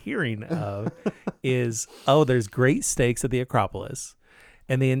that hearing of is, there's great steaks at the Acropolis.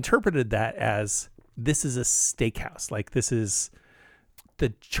 And they interpreted that as, this is a steakhouse. Like, this is the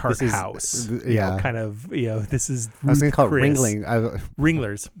Chart House. Yeah. This is I was going to call it Chris.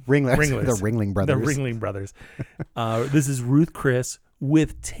 Ringlers. Ringlers. The Ringling Brothers. The Ringling Brothers. This is Ruth Chris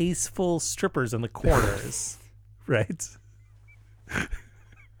with tasteful strippers in the corners. Right?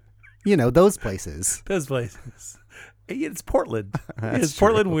 Those places. Those places. It's Portland. That's It's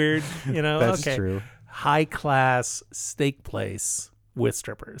Portland true. weird, That's okay. true. High class steak place with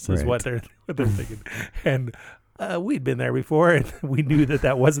strippers is Right. what they're thinking. And we'd been there before, and we knew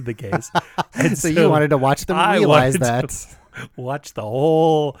that wasn't the case. And So you wanted to watch them realize that. Watch the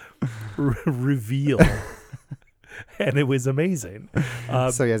whole reveal. And it was amazing.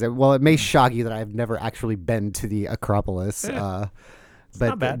 So yes, well, it may shock you that I've never actually been to the Acropolis. not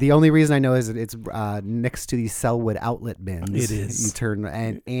But bad. the only reason I know is that it's next to the Selwood outlet bins. It is. You turn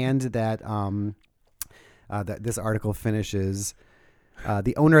and that that this article finishes.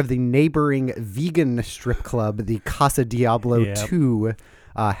 The owner of the neighboring vegan strip club, the Casa Diablo Yep. 2,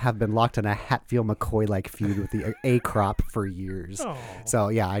 have been locked in a Hatfield-McCoy-like feud with the A-Crop for years. Oh. So,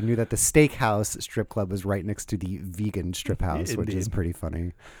 yeah, I knew that the Steakhouse strip club was right next to the vegan strip house, which is Indeed. pretty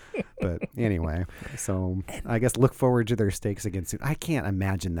funny. But anyway, so I guess look forward to their steaks again soon. I can't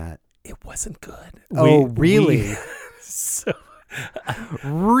imagine that. It wasn't good. Oh, really? So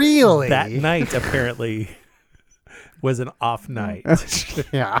Really? that night apparently was an off night.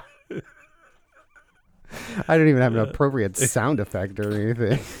 Yeah. I don't even have an appropriate sound effect or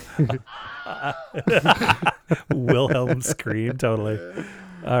anything. Wilhelm scream, totally.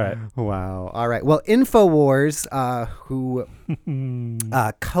 All right. Wow. All right. Well, InfoWars, who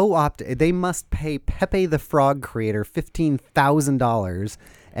co-opted, they must pay Pepe the Frog creator $15,000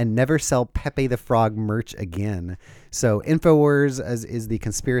 and never sell Pepe the Frog merch again. So InfoWars is the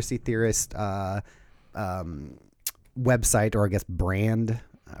conspiracy theorist website, or I guess brand,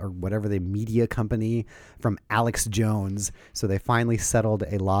 or whatever the media company from Alex Jones. So they finally settled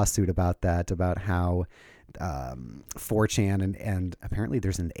a lawsuit about that, about how 4chan and apparently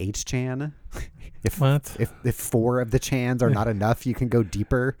there's an 8chan. If 4 of the chans are not enough, you can go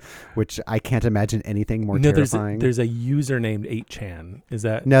deeper, which I can't imagine anything more terrifying. There's a user named 8chan. Is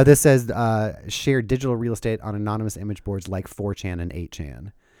that? No, this says share digital real estate on anonymous image boards like 4chan and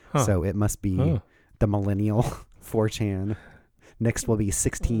 8chan. Huh. So it must be the millennial 4chan. Next will be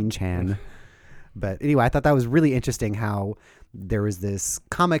 16chan. But anyway, I thought that was really interesting how there was this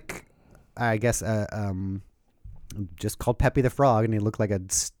comic, I guess, just called Pepe the Frog, and he looked like a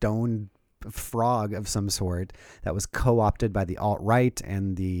stone frog of some sort that was co-opted by the alt-right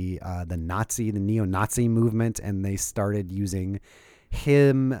and the neo-Nazi movement, and they started using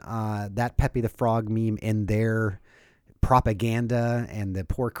him, that Pepe the Frog meme, in their propaganda. And the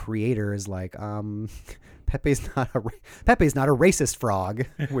poor creator is like, Pepe's not a racist frog,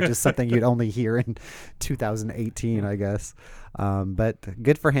 which is something you'd only hear in 2018, I guess. But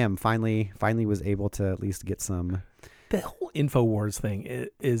good for him. Finally was able to at least get some. The whole InfoWars thing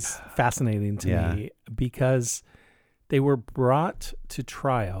is fascinating to me, because they were brought to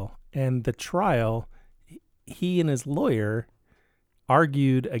trial, and the trial, he and his lawyer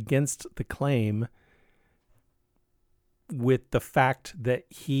argued against the claim with the fact that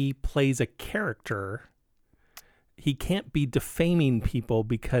he plays a character. He can't be defaming people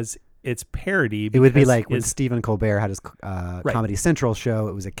because it's parody. It would be like when Stephen Colbert had his Comedy Central show.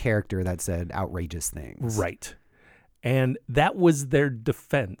 It was a character that said outrageous things. Right. And that was their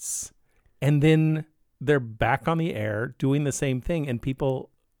defense. And then they're back on the air doing the same thing, and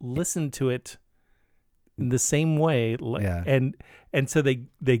people listen to it in the same way. Yeah. And so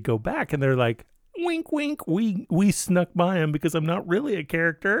they go back and they're like, wink, wink, we snuck by him because I'm not really a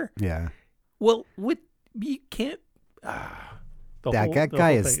character. Yeah. Well, you can't. That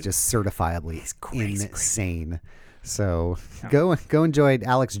guy is just certifiably insane. So go enjoy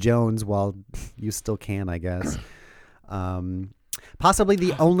Alex Jones while you still can, I guess. Possibly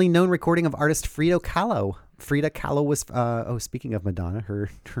the only known recording of artist Frida Kahlo. Frida Kahlo was, speaking of Madonna, her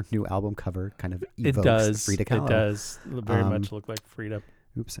new album cover kind of evokes Frida Kahlo. It does very much look like Frida.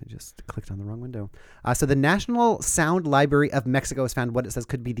 Oops, I just clicked on the wrong window. So the National Sound Library of Mexico has found what it says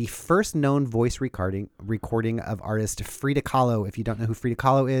could be the first known voice recording of artist Frida Kahlo. If you don't know who Frida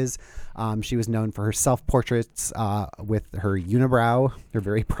Kahlo is, she was known for her self-portraits with her unibrow, her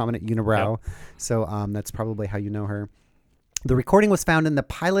very prominent unibrow. Yep. So that's probably how you know her. The recording was found in the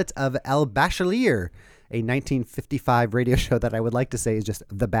pilot of El Bachelier, a 1955 radio show that I would like to say is just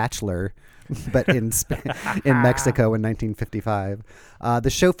The Bachelor, but in Mexico in 1955. The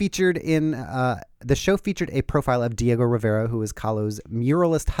show featured a profile of Diego Rivera, who is Kahlo's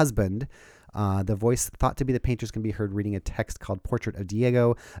muralist husband. The voice thought to be the painter's can be heard reading a text called Portrait of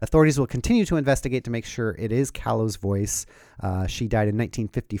Diego. Authorities will continue to investigate to make sure it is Kahlo's voice. She died in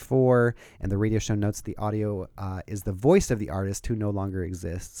 1954, and the radio show notes the audio is the voice of the artist who no longer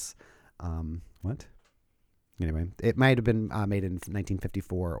exists. What? Anyway, it might have been made in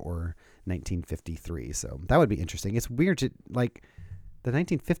 1954 or 1953, so that would be interesting. It's weird to, like, the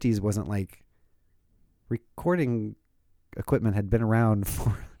 1950s wasn't like recording equipment had been around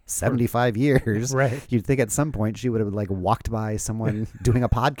for 75 years. Right. You'd think at some point she would have like walked by someone doing a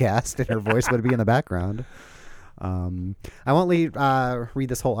podcast and her voice would be in the background. I won't read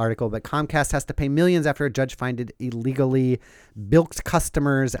this whole article, but Comcast has to pay millions after a judge found it illegally bilked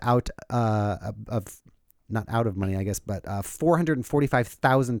customers out not out of money, I guess, but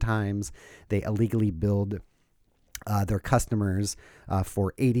 445,000 times they illegally billed their customers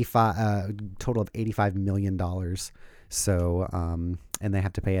for total of $85 million. So, and they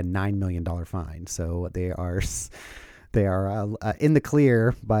have to pay a $9 million fine. So they are in the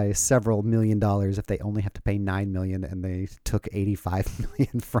clear by several $1 million if they only have to pay $9 million, and they took $85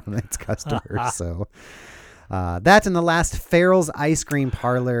 million from its customers. So. That and the last Farrell's Ice Cream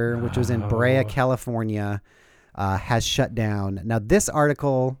Parlor, which was in Brea, California, has shut down. Now, this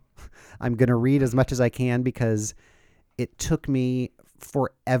article I'm going to read as much as I can because it took me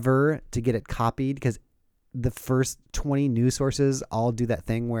forever to get it copied, because the first 20 news sources all do that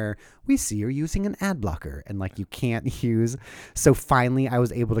thing where we see you're using an ad blocker and like you can't use. So finally I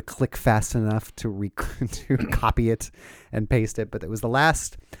was able to click fast enough to copy it and paste it. But it was the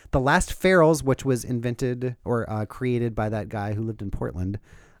last Farrell's, which was invented or created by that guy who lived in Portland,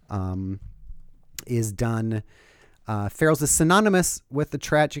 is done. Farrell's is synonymous with the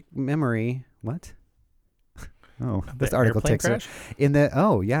tragic memory. What Oh, The this article airplane takes crash? in the.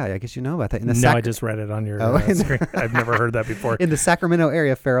 Oh yeah, I guess you know about that. In the No, I just read it on your screen. I've never heard that before. In the Sacramento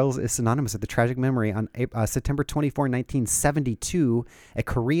area, Farrell's is synonymous with the tragic memory. On September 24, 1972, a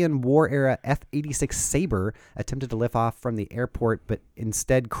Korean War-era F-86 Sabre attempted to lift off from the airport, but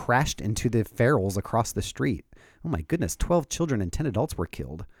instead crashed into the Farrells across the street. Oh my goodness, 12 children and 10 adults were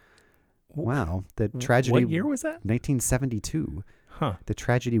killed. Wow. The tragedy. What year was that? 1972. Huh. The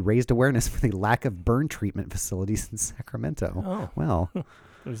tragedy raised awareness for the lack of burn treatment facilities in Sacramento. Oh. Well,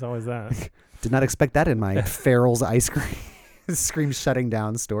 There's always that. did not expect that in my Farrell's ice cream shutting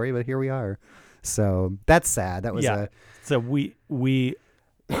down story, but here we are. So that's sad. That was So we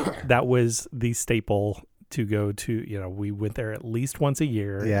that was the staple to go to. We went there at least once a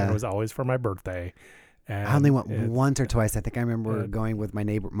year. Yeah. And it was always for my birthday. And I only went once or twice. I think I remember going with my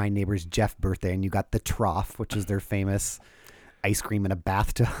neighbor's Jeff birthday, and you got the trough, which is their famous ice cream in a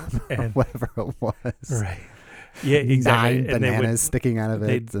bathtub or whatever it was. Right. Yeah, exactly. 9 bananas sticking out of it.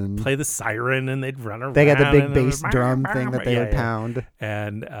 They'd and play the siren and they'd run around. they had the big and bass drum thing that they would pound.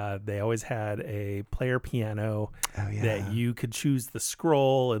 And they always had a player piano Oh, that you could choose the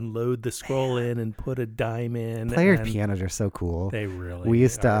scroll and load the scroll in and put a dime in. Player and pianos are so cool. They really We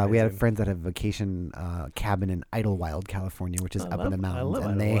used to, we had amazing. friends that had a vacation cabin in Idlewild, California, which is up in the mountains. love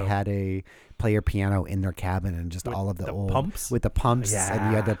And they Idlewild. had a player piano in their cabin and just With all of the old pumps? with the pumps. And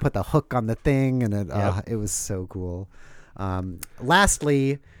you had to put the hook on the thing. And it was so cool.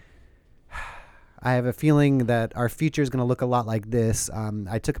 Lastly, I have a feeling that our future is going to look a lot like this.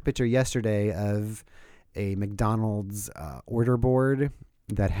 I took a picture yesterday of a McDonald's order board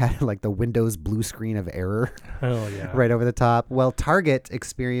that had like the Windows blue screen of error right over the top. Well, Target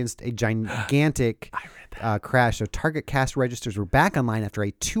experienced a gigantic crash. So Target cash registers were back online after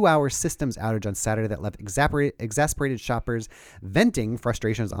a 2-hour systems outage on Saturday that left exasperated shoppers venting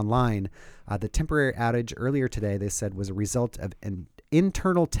frustrations online. The temporary outage earlier today, they said, was a result of an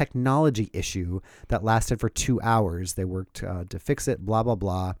internal technology issue that lasted for 2 hours. They worked to fix it, blah, blah,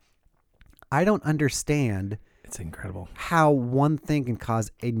 blah. I don't understand. It's incredible How one thing can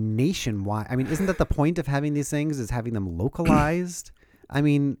cause a nationwide. I mean, isn't that the point of having these things, is having them localized? I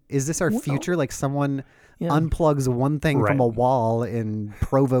mean, is this our future? Like someone unplugs one thing from a wall in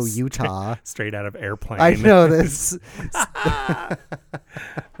Provo, Utah. straight out of Airplane. I know this.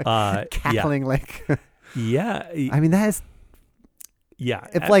 Cackling like. Yeah. I mean, that is. Yeah.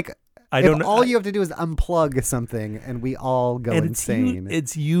 If like. I don't if know. all you have to do is unplug something and we all go insane.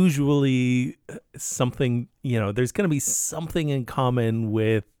 It's usually something, there's going to be something in common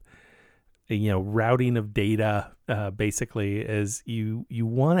with, routing of data, basically, is you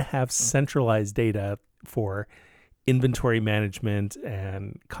want to have centralized data for inventory management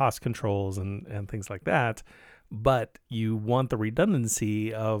and cost controls and things like that. But you want the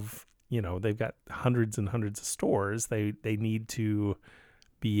redundancy of, they've got hundreds and hundreds of stores. They need to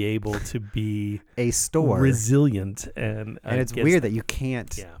be able to be a store resilient and it's weird that you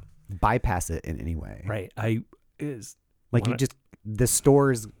can't bypass it in any way. Right. The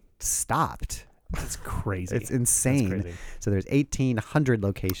stores stopped. It's crazy. It's insane. That's crazy. So there's 1,800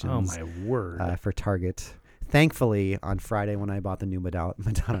 locations. Oh my word. For Target. Thankfully, on Friday when I bought the new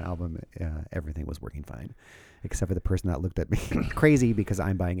Madonna album, everything was working fine, except for the person that looked at me crazy because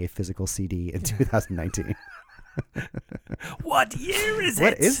I'm buying a physical CD in 2019. What year is it?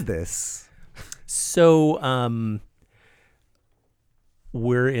 What is this? So,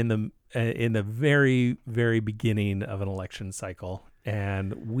 we're in the very, very beginning of an election cycle,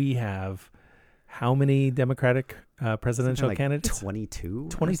 and we have how many Democratic presidential like candidates? 22,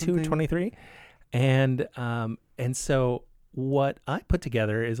 23, and so what I put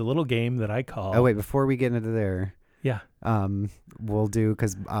together is a little game that I call. Oh wait, before we get into there, we'll do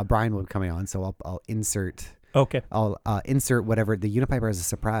because Brian will be coming on, so I'll insert. Okay. I'll insert whatever. The Unipiper is a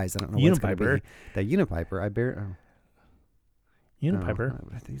surprise. I don't know what it's going to be. The Unipiper.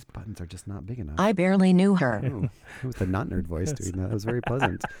 Unipiper. These buttons are just not big enough. I barely knew her. With the Not Nerd voice doing that. That was very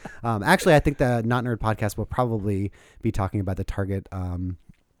pleasant. Actually, I think the Not Nerd podcast will probably be talking about the Target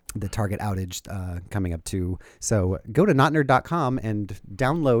outage coming up too. So go to notnerd.com and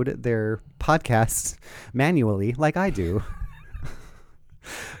download their podcasts manually like I do.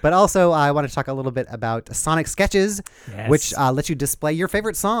 But also, I want to talk a little bit about Sonic Sketches, which lets you display your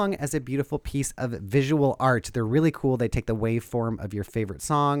favorite song as a beautiful piece of visual art. They're really cool. They take the waveform of your favorite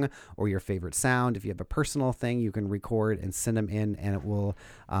song or your favorite sound. If you have a personal thing, you can record and send them in, and it will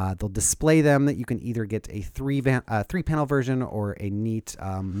they'll display them. You can either get a three-panel version or a neat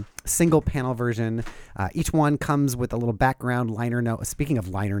single-panel version. Each one comes with a little background liner note. Speaking of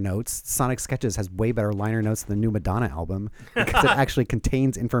liner notes, Sonic Sketches has way better liner notes than the new Madonna album because it actually contains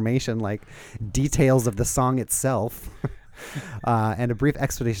contains information like details of the song itself. And a brief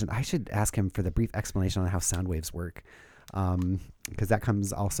explanation. I should ask him for the brief explanation on how sound waves work, because that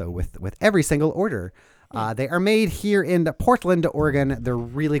comes also with every single order. They are made here in Portland, Oregon. They're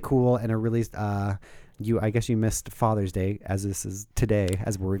really cool and are released. I guess you missed Father's Day, as this is today,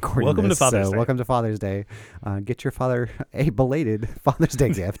 as we're recording. Welcome this. to Father's Day. Welcome to Father's Day. Get your father a belated Father's Day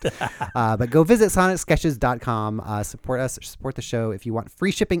gift. But go visit sonicsketches.com. Support us. Support the show. If you want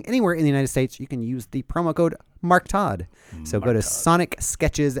free shipping anywhere in the United States, you can use the promo code MarkTodd. So go to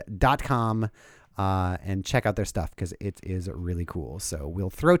sonicsketches.com. And check out their stuff because it is really cool. So we'll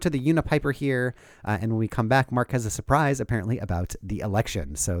throw to the Unipiper here. And when we come back, Mark has a surprise apparently about the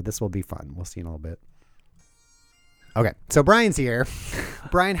election. So this will be fun. We'll see in a little bit. Okay, so Brian's here.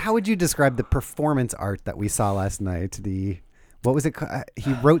 Brian, how would you describe the performance art that we saw last night? What was it?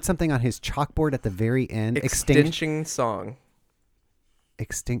 He wrote something on his chalkboard at the very end. Extinction song.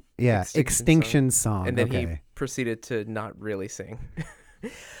 Extinction song. And then he proceeded to not really sing.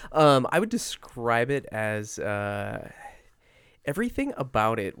 I would describe it as everything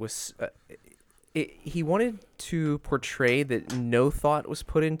about it was. He wanted to portray that no thought was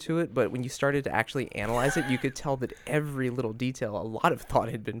put into it, but when you started to actually analyze it, you could tell that every little detail, a lot of thought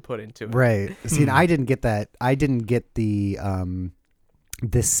had been put into it. Right. See, I didn't get that. I didn't get the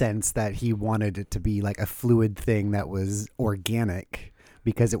sense that he wanted it to be like a fluid thing that was organic,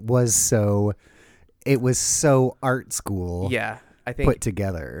 because it was so art school. Yeah. I think put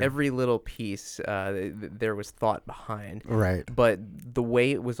together. Every little piece, there was thought behind. Right. But the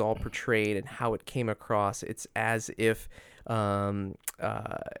way it was all portrayed and how it came across, it's as if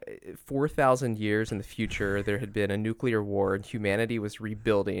 4,000 years in the future, there had been a nuclear war and humanity was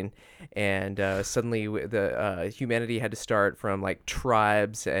rebuilding. And suddenly the humanity had to start from like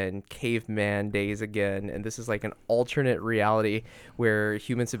tribes and caveman days again. And this is like an alternate reality where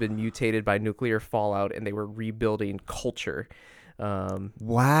humans have been mutated by nuclear fallout and they were rebuilding culture.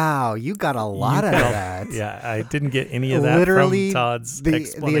 Wow, you got a lot of that. Yeah, I didn't get any of that Literally, from Todd's the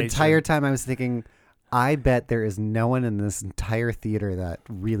explanation. entire time I was thinking, I bet there is no one in this entire theater that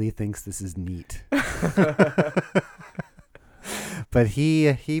really thinks this is neat. But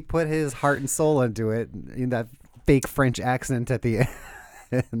he put his heart and soul into it in that fake French accent at the end.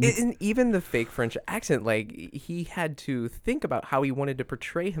 And even the fake French accent, like he had to think about how he wanted to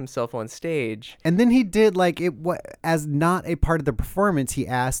portray himself on stage. And then he did like it as not a part of the performance. He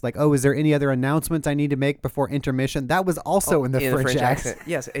asked like, "Oh, is there any other announcements I need to make before intermission?" That was also in the French accent.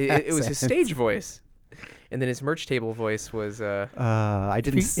 Yes, it was his stage voice. And then his merch table voice was. I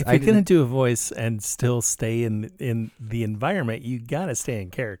didn't. If you're gonna do a voice and still stay in the environment, you gotta stay in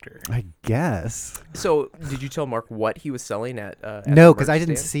character. I guess. So, did you tell Mark what he was selling at no, because I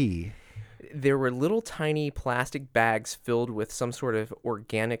didn't see. There were little tiny plastic bags filled with some sort of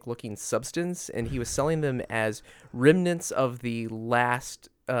organic-looking substance, and he was selling them as remnants of the last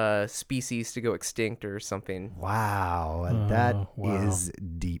species to go extinct or something. Wow, that is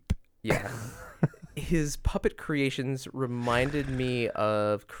deep. Yeah. His puppet creations reminded me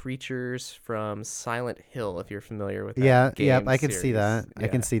of creatures from Silent Hill, if you're familiar with that. Yeah, I can series. see that. Yeah. I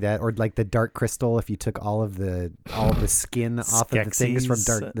can see that. Or like the Dark Crystal, if you took all of the skin off of the things from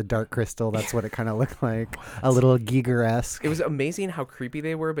the Dark Crystal, that's what it kind of looked like. A little Giger-esque. It was amazing how creepy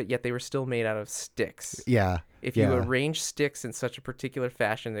they were, but yet they were still made out of sticks. Yeah. If you arrange sticks in such a particular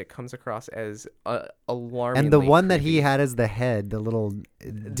fashion, it comes across as alarmingly And the one creepy. that he had as the head,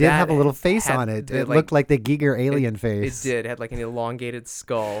 did have a little face on it. It looked like the Giger alien face. It did. It had like an elongated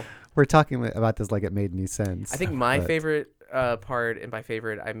skull. We're talking about this like it made any sense. I think my favorite part, and by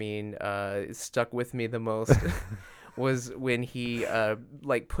favorite I mean it stuck with me the most, was when he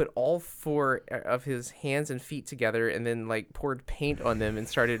like put all four of his hands and feet together and then like poured paint on them and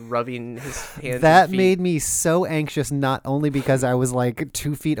started rubbing his hands that and feet. made me so anxious, not only because I was like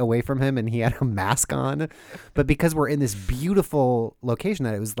 2 feet away from him and he had a mask on, but because we're in this beautiful location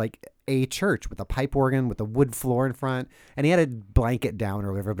that it was like a church with a pipe organ with a wood floor in front, and he had a blanket down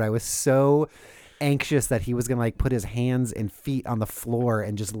or whatever, but I was so anxious that he was gonna like put his hands and feet on the floor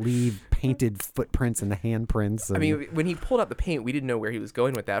and just leave painted footprints and handprints. And... I mean, when he pulled out the paint, we didn't know where he was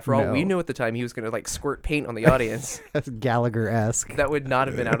going with that. For all we knew at the time, he was gonna like squirt paint on the audience. That's Gallagher-esque. That would not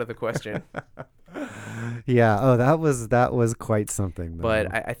have been out of the question. Yeah. Oh, that was quite something. Though.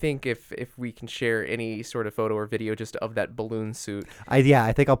 But I think if we can share any sort of photo or video just of that balloon suit,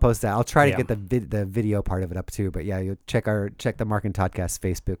 I think I'll post that. I'll try to get the video part of it up too. But yeah, you'll check the Mark and Toddcast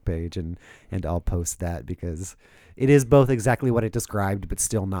Facebook page and I'll post that because it is both exactly what it described, but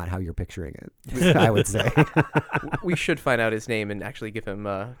still not how you're picturing it, I would say. We should find out his name and actually give him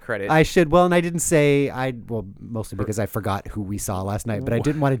credit. I should. Well, and I didn't say mostly because I forgot who we saw last night, but I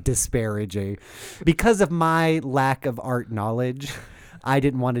didn't want to disparage because of my lack of art knowledge. I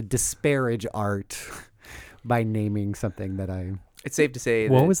didn't want to disparage art by naming something that I. It's safe to say.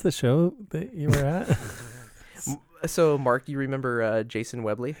 What was the show that you were at? So, Mark, you remember Jason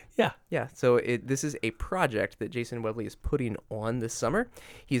Webley? Yeah. Yeah. So this is a project that Jason Webley is putting on this summer.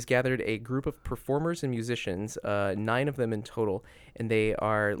 He's gathered a group of performers and musicians, 9 of them in total, and they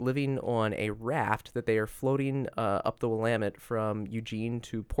are living on a raft that they are floating up the Willamette from Eugene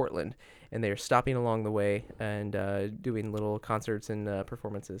to Portland. And they are stopping along the way and doing little concerts and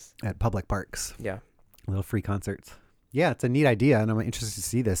performances. At public parks. Yeah. Little free concerts. Yeah, it's a neat idea, and I'm interested to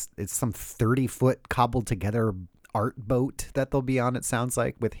see this. It's some 30-foot cobbled together art boat that they'll be on, it sounds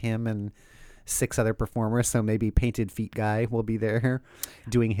like, with him and 6 other performers. So maybe Painted Feet Guy will be there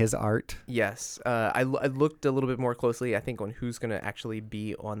doing his art. Yes. I looked a little bit more closely, I think, on who's going to actually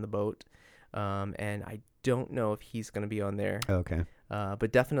be on the boat. And I don't know if he's going to be on there. Okay.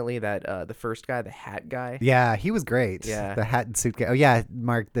 But definitely that the first guy, the hat guy. Yeah, he was great. Yeah. The hat and suitcase. Oh, yeah,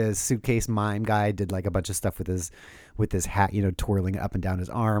 Mark, the suitcase mime guy, did like a bunch of stuff with his hat, twirling it up and down his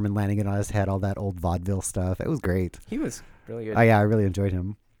arm and landing it on his head, all that old vaudeville stuff. It was great. He was really good. Oh, yeah, I really enjoyed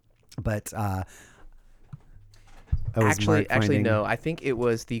him. But actually, no. I think it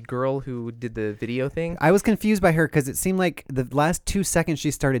was the girl who did the video thing. I was confused by her because it seemed like the last 2 seconds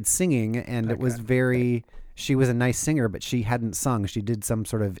she started singing, and it was very. She was a nice singer, but she hadn't sung. She did some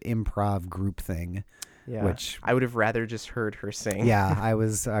sort of improv group thing. Yeah. Which I would have rather just heard her sing. Yeah, I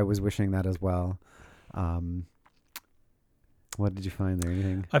was wishing that as well. What did you find there?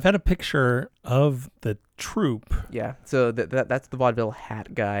 Anything? I've had a picture of the troupe. Yeah. So that's the vaudeville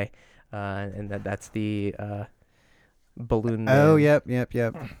hat guy, and that's the balloon man. Oh, yep.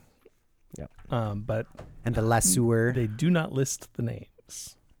 But And the lassoer. they do not list the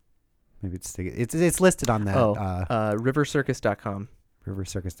names. Maybe it's listed on that. Rivercircus.com.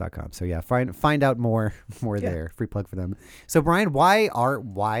 Rivercircus.com. So yeah, find out more there. Free plug for them. So Brian, why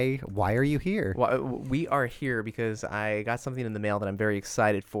are you here? Well, we are here because I got something in the mail that I'm very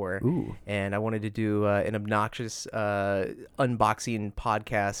excited for. Ooh. And I wanted to do an obnoxious unboxing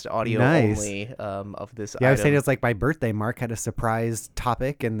podcast, audio Nice. only, of this Yeah, I item. was saying it's like my birthday. Mark had a surprise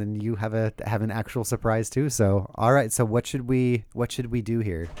topic, and then you have an actual surprise too. So all right, so what should we do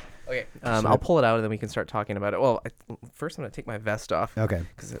here? Okay, I'll pull it out and then we can start talking about it. Well, first I'm going to take my vest off. Okay.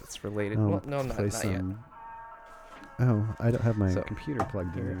 Because it's related. Oh, Well, no, I'm not yet. Oh, I don't have my So, computer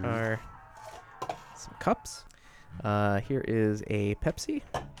plugged Here in. are some cups. Here is a Pepsi.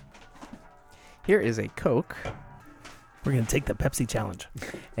 Here is a Coke. We're going to take the Pepsi challenge.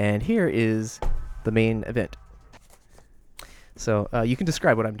 And here is the main event. So you can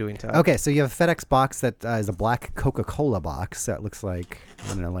describe what I'm doing, Todd. Okay, so you have a FedEx box that is a black Coca-Cola box that looks like, I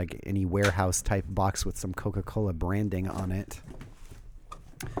don't know, like any warehouse type box with some Coca-Cola branding on it.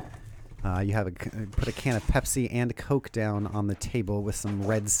 You have put a can of Pepsi and Coke down on the table with some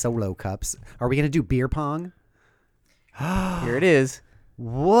red Solo cups. Are we going to do beer pong? Here it is.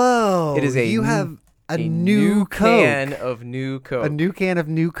 Whoa! It is you have a new Coke. can of new Coke. A new can of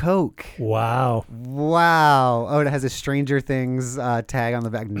new Coke. Wow. Wow. Oh, it has a Stranger Things tag on the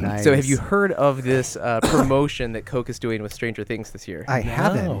back. Nice. So have you heard of this promotion that Coke is doing with Stranger Things this year? I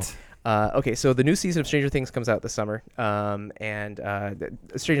haven't. Okay, so the new season of Stranger Things comes out this summer, and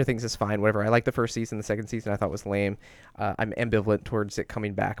Stranger Things is fine, whatever. I like the first season. The second season I thought was lame. I'm ambivalent towards it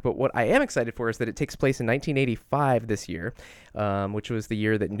coming back. But what I am excited for is that it takes place in 1985 this year, which was the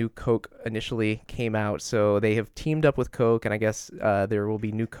year that New Coke initially came out. So they have teamed up with Coke, and I guess there will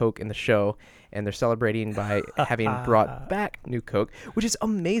be New Coke in the show. And they're celebrating by having brought back New Coke, which is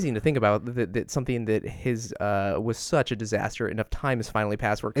amazing to think about. That something that was such a disaster. Enough time has finally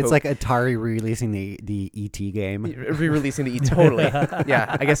passed where Coke, It's like Atari releasing the ET game. re-releasing the totally.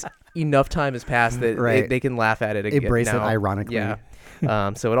 Yeah, I guess enough time has passed that Right. they can laugh at it again. Embrace it now. ironically. Yeah.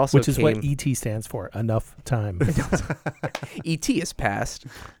 So it also Which is came, what ET stands for. Enough time. ET is passed.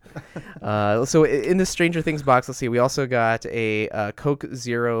 So in the Stranger Things box, let's see. We also got a Coke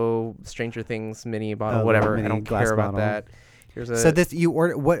Zero Stranger Things mini bottle, Oh, whatever. mini I don't glass care about bottle. that. Here's a. So this you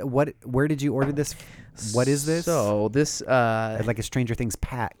order where did you order this? What is this? So this Like a Stranger Things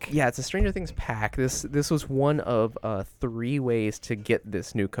pack. yeah, it's a Stranger Things pack. This was one of 3 ways to get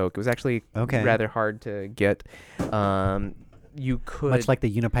this new Coke. It was actually Okay. rather hard to get. You could Much like the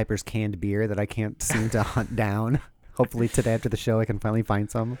Unipiper's canned beer that I can't seem to hunt down. Hopefully today after the show I can finally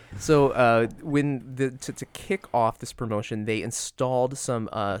find some. So when to kick off this promotion, they installed some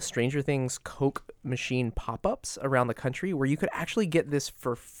Stranger Things Coke machine pop-ups around the country where you could actually get this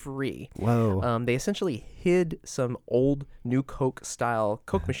for free. Whoa. They essentially hid some old New Coke style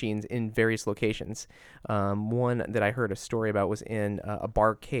Coke machines in various locations. One that I heard a story about was in a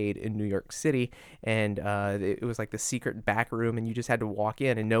barcade in New York City, and it was like the secret back room, and you just had to walk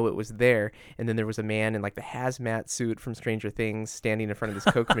in and know it was there. And then there was a man in like the hazmat suit from Stranger Things standing in front of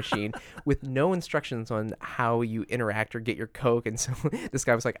this Coke machine with no instructions on how you interact or get your Coke. And so this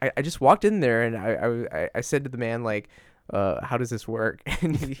guy was like, I just walked in there and I said to the man, like, how does this work?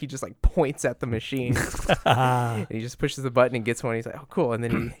 And he just like points at the machine and he just pushes the button and gets one. He's like, oh, cool. And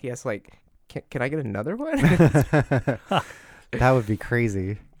then he asks like, can I get another one? That would be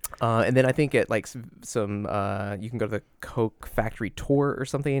crazy. And then I think at like some you can go to the Coke factory tour or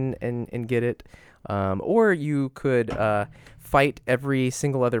something and get it. Or you could fight every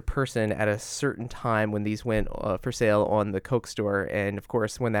single other person at a certain time when these went for sale on the Coke store. And of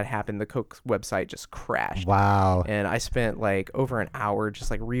course, when that happened, the Coke website just crashed. Wow. And I spent like over an hour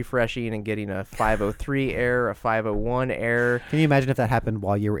just like refreshing and getting a 503 error, a 501 error. Can you imagine if that happened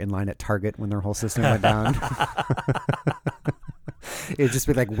while you were in line at Target when their whole system went down? It'd just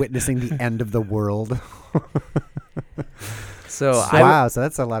be like witnessing the end of the world. So wow, so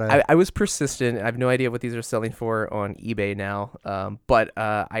that's a lot of... I was persistent. I have no idea what these are selling for on eBay now. But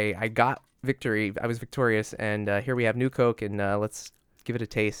I got victory. I was victorious, and here we have New Coke, and let's give it a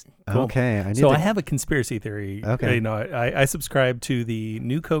taste. Cool. Okay. I have a conspiracy theory. Okay. You know, I subscribe to the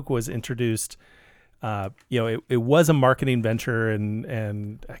New Coke was introduced. It was a marketing venture,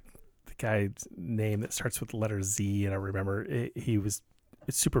 and the guy's name that starts with the letter Z, and I remember he was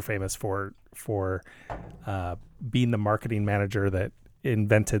super famous for being the marketing manager that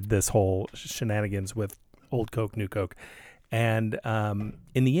invented this whole shenanigans with old Coke, New Coke. And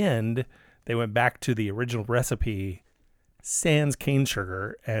in the end, they went back to the original recipe, sans cane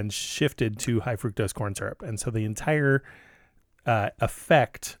sugar, and shifted to high fructose corn syrup. And so the entire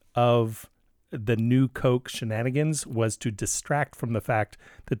effect of the New Coke shenanigans was to distract from the fact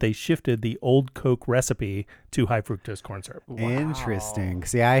that they shifted the old Coke recipe to high fructose corn syrup. Interesting.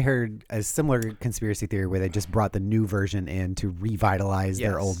 See, I heard a similar conspiracy theory where they just brought the new version in to revitalize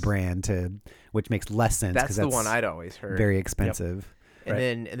their old brand, which makes less sense. That's the one I'd always heard. Very expensive. Yep.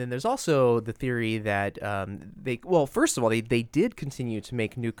 And then there's also the theory that first of all, they did continue to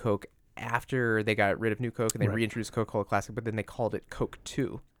make New Coke after they got rid of New Coke and they reintroduced Coca-Cola Classic, but then they called it Coke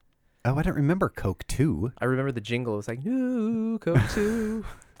 2. Oh, I don't remember Coke 2. I remember the jingle. It was like, New Coke 2.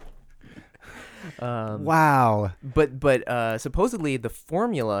 Wow. But supposedly the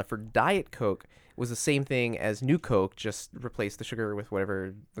formula for Diet Coke was the same thing as New Coke, just replaced the sugar with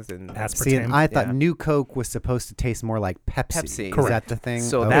whatever was in aspartame. See, and I thought New Coke was supposed to taste more like Pepsi. Correct. Is that the thing?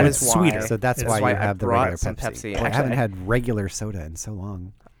 So that is why. sweeter. So that's why you have the regular Pepsi. Boy, I haven't had regular soda in so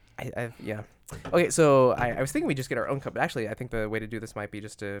long. Yeah. Okay, so I was thinking we just get our own cup, but actually I think the way to do this might be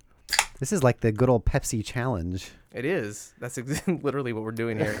just to... This is like the good old Pepsi challenge. It is. That's literally what we're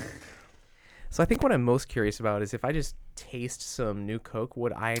doing here. So I think what I'm most curious about is if I just taste some New Coke,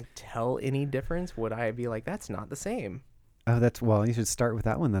 would I tell any difference? Would I be like, that's not the same? Oh, you should start with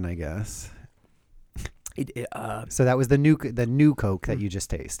that one then, I guess. So So that was the new Coke that you just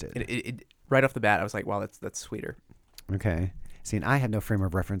tasted. Right off the bat, I was like, wow, that's sweeter. Okay. See, and I had no frame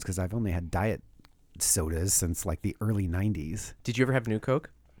of reference because I've only had diet sodas since like the early 90s. Did you ever have New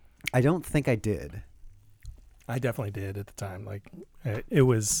Coke? I don't think I did. I definitely did at the time. Like, it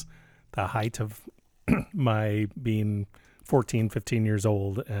was the height of my being 14, 15 years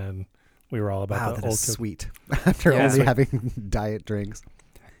old, and we were all about the that old is Coke. sweet. After only having diet drinks,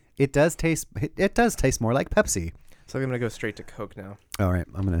 it does taste more like Pepsi. So I'm gonna go straight to Coke now. All right,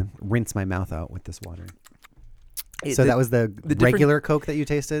 I'm gonna rinse my mouth out with this water. That was the regular Coke that you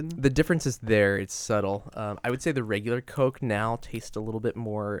tasted? The difference is there. It's subtle. I would say the regular Coke now tastes a little bit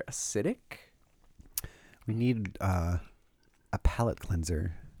more acidic. We need a palate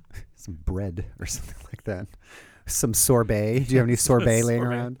cleanser, some bread or something like that. Some sorbet. Do you have any sorbet laying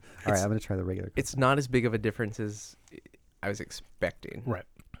around? All right, I'm going to try the regular Coke. It's not as big of a difference as I was expecting. Right.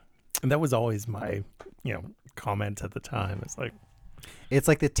 And that was always my, comment at the time. It's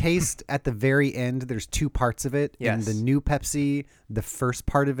like the taste at the very end. There's two parts of it. Yes. In the new Pepsi, the first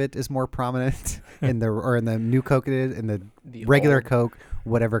part of it is more prominent. in the new Coke, it is. In the regular Coke,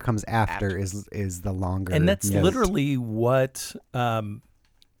 whatever comes after is the longer. And that's note. literally what the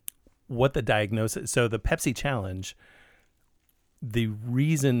diagnosis. So the Pepsi challenge, the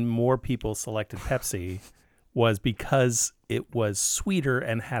reason more people selected Pepsi was because it was sweeter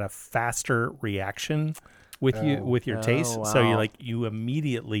and had a faster reaction with your taste. Wow. So you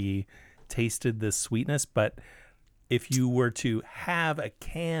immediately tasted this sweetness. But if you were to have a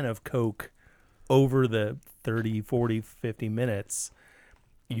can of Coke over the 30, 40, 50 minutes,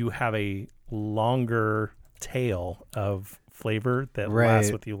 you have a longer tail of flavor that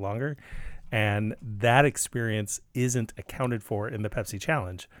lasts with you longer. And that experience isn't accounted for in the Pepsi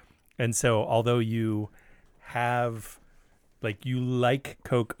Challenge. And so although you have, like, you like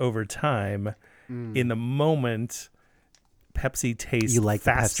Coke over time, in the moment, Pepsi tastes You like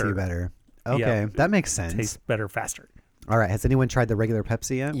faster. the Pepsi better. Okay, Yeah. that makes sense. Tastes better faster. All right, has anyone tried the regular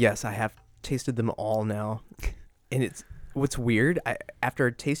Pepsi yet? Yes, I have tasted them all now, and it's what's weird. After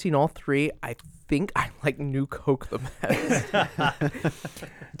tasting all three, I think I like New Coke the best.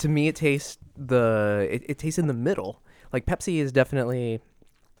 To me, it tastes it tastes in the middle. Like Pepsi is definitely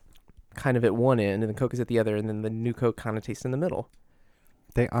kind of at one end, and then Coke is at the other, and then the New Coke kind of tastes in the middle.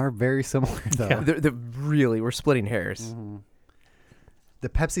 They are very similar, though. Yeah. They're really, we're splitting hairs. Mm-hmm. The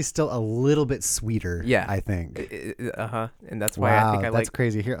Pepsi's still a little bit sweeter, Yeah. I think. And that's why Wow, I think I that's like.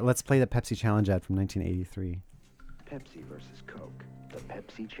 crazy. Here, let's play the Pepsi Challenge ad from 1983. Pepsi versus Coke, the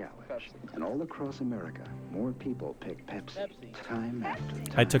Pepsi Challenge. And all across America, more people pick Pepsi, time after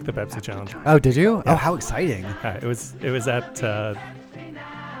time. I took the Pepsi after Challenge. time. Oh, did you? Oh, how exciting. It was at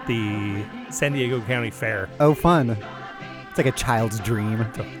the San Diego County Fair. Oh, fun. It's like a child's dream.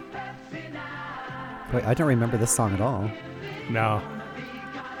 Wait, I don't remember this song at all. No.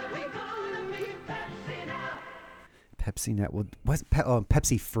 Pepsi Net. Well,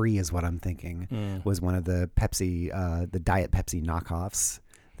 Pepsi Free is what I'm thinking. Was one of the Pepsi, the Diet Pepsi knockoffs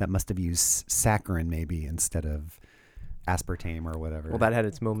that must have used saccharin maybe instead of aspartame or whatever. Well, that had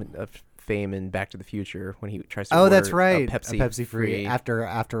its moment of fame in Back to the Future when he tries to. Oh, order that's right. A Pepsi, Pepsi Free after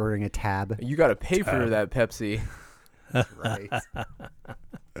ordering a tab. You got to pay for that Pepsi. Right.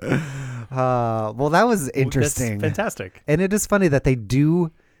 Well, that was interesting. That's fantastic. And it is funny that they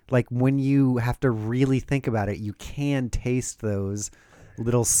do, like, when you have to really think about it, you can taste those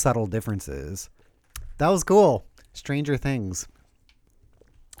little subtle differences. That was cool. Stranger Things.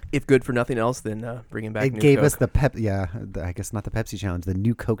 If good for nothing else, then bringing back. It New gave Coke. us I guess not the Pepsi Challenge, the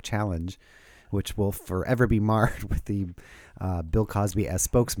New Coke Challenge, which will forever be marred with the Bill Cosby as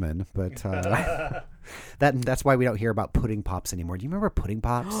spokesman. But that's why we don't hear about Pudding Pops anymore. Do you remember Pudding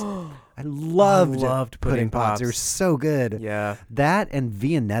Pops? I loved Pudding Pops. They were so good. Yeah. That and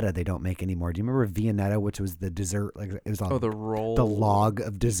Viennetta they don't make anymore. Do you remember Viennetta, which was the dessert? Like it was The roll. the log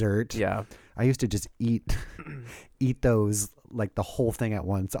of dessert. Yeah. I used to just eat those like the whole thing at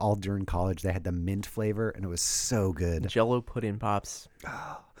once all during college. They had the mint flavor and it was so good. Jello Pudding Pops.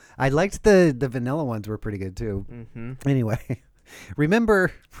 I liked the vanilla ones were pretty good too. Mm-hmm. Anyway,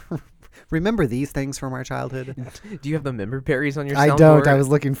 remember these things from our childhood? Do you have the member berries on your I soundboard? don't. I was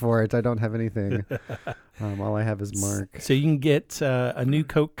looking for it. I don't have anything. All I have is Mark. So you can get a new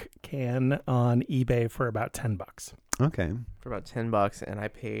Coke can on eBay for about $10. Okay. For about $10, and I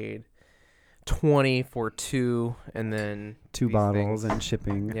paid $20 for two, and then Two these bottles things. and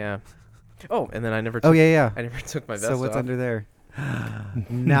shipping. Yeah. Oh, and then I never. Oh, yeah. I never took my vest So what's off. under there?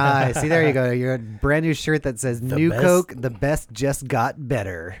 Nice. See, there you go. Your brand new shirt that says The New best- Coke, the best just got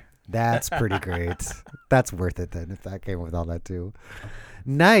better. That's pretty great. That's worth it then if that came with all that too.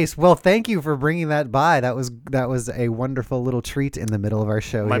 Nice. Well, thank you for bringing that by. That was a wonderful little treat in the middle of our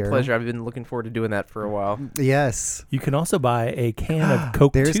show My here. pleasure. I've been looking forward to doing that for a while. Yes. You can also buy a can of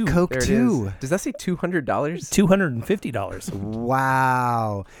Coke There's 2. Coke There it too. is. Does that say $200? $250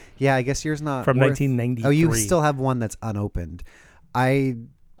 Wow. Yeah, I guess yours not from worth- 1993. Oh, you still have one that's unopened. I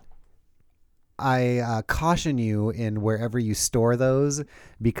caution you in wherever you store those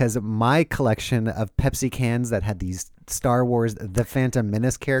because my collection of Pepsi cans that had these Star Wars The Phantom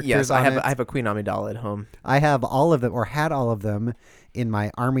Menace characters Yes, on I it, have a Queen Amidala at home. I have all of them or had all of them in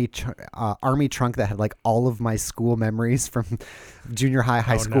my army trunk that had like all of my school memories from junior high,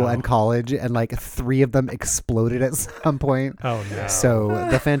 high school, no. and college, and like 3 of them exploded at some point. Oh, no. So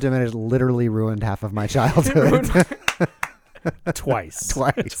The Phantom Menace literally ruined half of my childhood. Twice.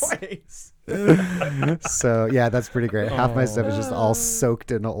 Twice. So yeah, that's pretty great. Half my stuff is just all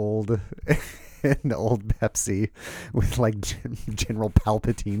soaked in old Pepsi with like General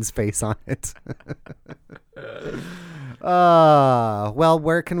Palpatine's face on it. Well,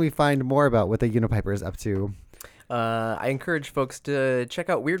 where can we find more about what the Unipiper is up to? I encourage folks to check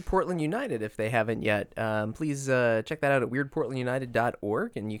out Weird Portland United if they haven't yet. Please check that out at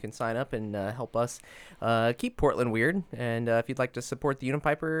weirdportlandunited.org, and you can sign up and help us keep Portland weird. And if you'd like to support the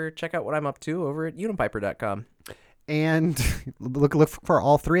Unipiper, check out what I'm up to over at unipiper.com. And look for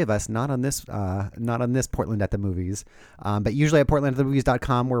all 3 of us, not on this Portland at the Movies, but usually at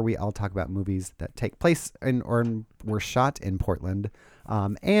portlandatthemovies.com, where we all talk about movies that take place or were shot in Portland.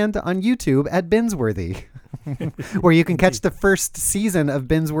 and on YouTube at Binsworthy, where you can catch the first season of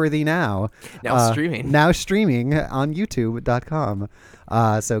Binsworthy now. Now streaming. Now streaming on YouTube.com.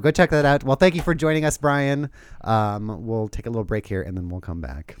 So go check that out. Well, thank you for joining us, Brian. We'll take a little break here, and then we'll come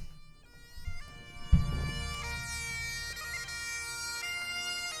back.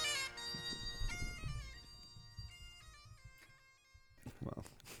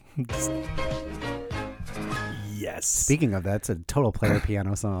 Yes. Speaking of that, it's a total player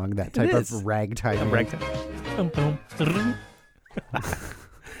piano song. That type is. of ragtime.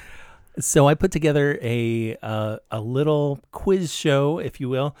 So I put together a little quiz show, if you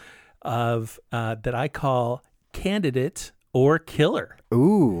will, of that I call Candidate or Killer.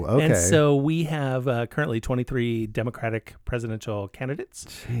 Ooh, okay. And so we have currently 23 Democratic presidential candidates,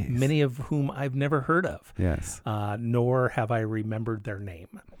 Jeez. many of whom I've never heard of. Yes. Nor have I remembered their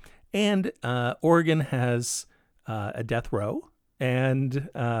name. And Oregon has a death row, and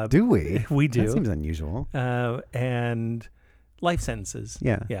Do we? we do. That seems unusual. And life sentences.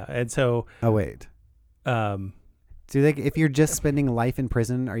 Yeah. Yeah. And so Oh, wait. um, Do they? If you're just spending life in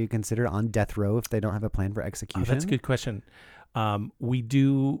prison, are you considered on death row if they don't have a plan for oh, execution? that's a good question. We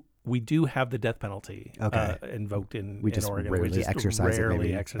do have the death penalty Okay. invoked in We just Oregon. rarely exercise it, rarely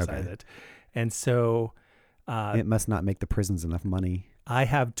maybe. exercise Okay. it. And so It must not make the prisons enough money. I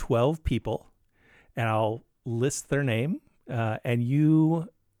have 12 people, and I'll list their name, and you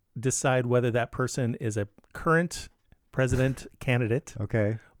decide whether that person is a current president candidate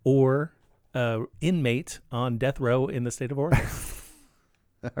Okay. or inmate on death row in the state of Oregon.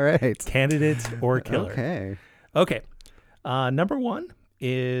 All right. Candidate or killer. Okay. Okay. Number one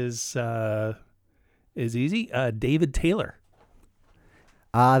is easy. David Taylor,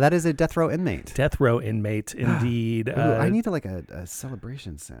 That is a death row inmate. death row inmate, indeed. Ooh, I need a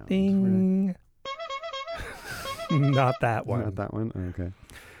celebration sound. Ding. Not that one. Not that one. Oh, okay.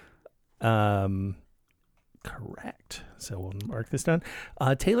 Correct. So we'll mark this down.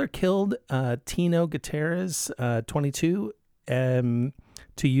 Taylor killed Tino Gutierrez, 22,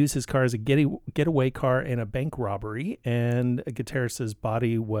 to use his car as a getaway car in a bank robbery. And Gutierrez's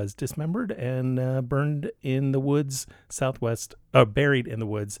body was dismembered and burned in the woods buried in the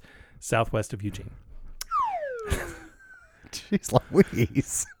woods southwest of Eugene. Jeez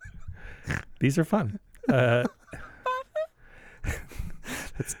Louise. These are fun.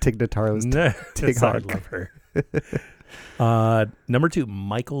 That's Tig Notaro's Tig I Hawk. love her. Number two,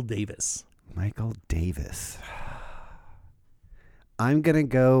 Michael Davis. Michael Davis. I'm going to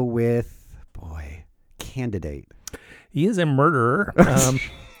go with, candidate. He is a murderer.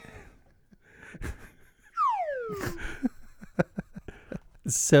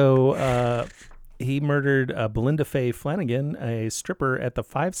 So he murdered Belinda Faye Flanagan, a stripper at the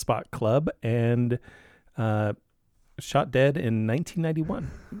Five Spot Club, and shot dead in 1991.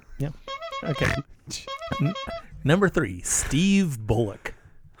 Yeah. Okay. Number three, Steve Bullock.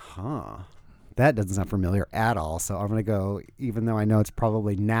 Huh. That doesn't sound familiar at all. So I'm going to go, even though I know it's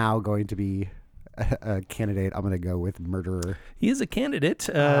probably now going to be a candidate, I'm going to go with murderer. He is a candidate.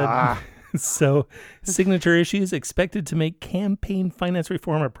 So signature issues expected to make campaign finance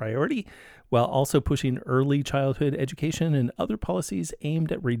reform a priority while also pushing early childhood education and other policies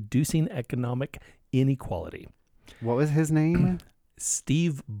aimed at reducing economic inequality. What was his name?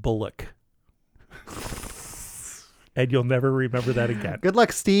 Steve Bullock. And you'll never remember that again. Good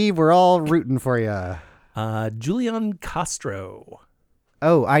luck, Steve. We're all rooting for you. Julian Castro.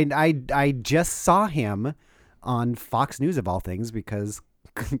 Oh, I just saw him on Fox News of all things because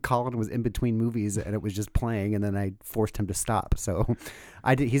Colin was in between movies and it was just playing, and then I forced him to stop. So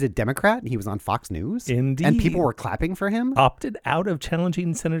he's a Democrat. He was on Fox News. Indeed. And people were clapping for him. Opted out of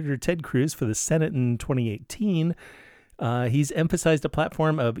challenging Senator Ted Cruz for the Senate in 2018. He's emphasized a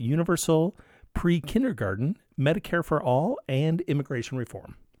platform of universal pre-kindergarten, Medicare for all, and immigration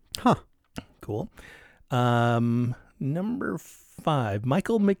reform. Huh. Cool. Number five,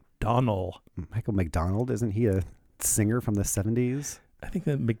 Michael McDonald. Michael McDonald, isn't he a singer from the 70s? I think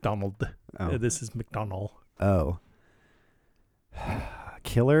that McDonald. Oh. This is McDonald. Oh.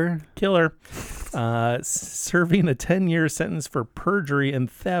 Killer? Killer. Serving a 10-year sentence for perjury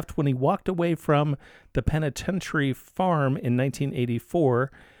and theft when he walked away from the penitentiary farm in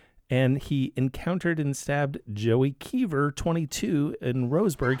 1984. And he encountered and stabbed Joey Keever, 22, in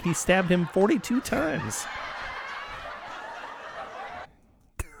Roseburg. He stabbed him 42 times.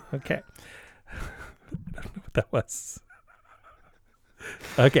 Okay. I don't know what that was.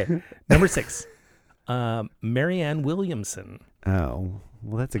 Okay. Number six. Marianne Williamson. Oh,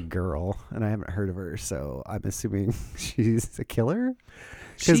 well, that's a girl, and I haven't heard of her, so I'm assuming she's a killer?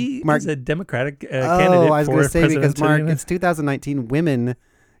 She Mark- is a Democratic candidate I was for going to say because presidential Mark, unit. it's 2019. Women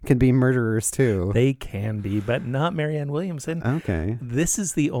can be murderers too. They can be, but not Marianne Williamson. Okay. This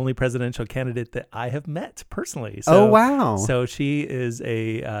is the only presidential candidate that I have met personally. Oh, wow. So she is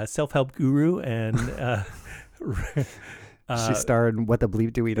a self-help guru, and She starred in What the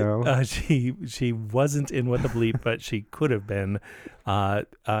Bleep Do We Know? she wasn't in What the Bleep, but she could have been.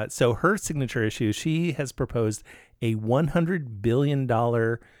 So her signature issue, she has proposed a $100 billion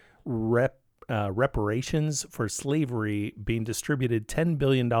reparations for slavery being distributed $10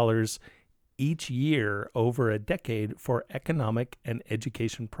 billion each year over a decade for economic and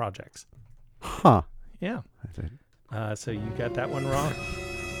education projects. Huh. Yeah. So you got that one wrong.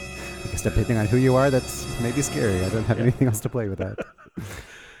 I guess depending on who you are, that's maybe scary. I don't have anything else to play with that.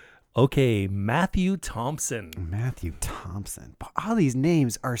 Okay, Matthew Thompson. Matthew Thompson. All these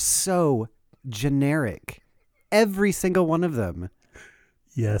names are so generic. Every single one of them.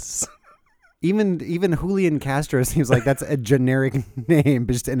 Yes. Even Julian Castro seems like that's a generic name,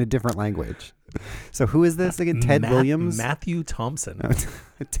 but just in a different language. So who is this again? Ted Williams? Matthew Thompson.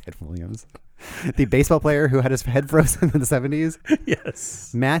 Ted Williams. The baseball player who had his head frozen in the 70s?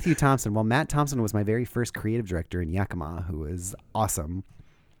 Yes. Matthew Thompson. Well, Matt Thompson was my very first creative director in Yakima, who is awesome.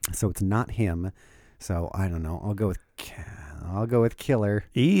 So it's not him. So I don't know. I'll go with Killer.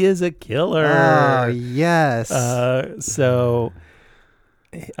 He is a killer. Oh, yes.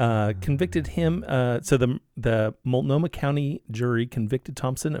 Convicted him. So the Multnomah County jury convicted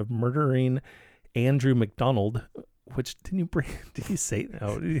Thompson of murdering Andrew McDonald. Which did you say?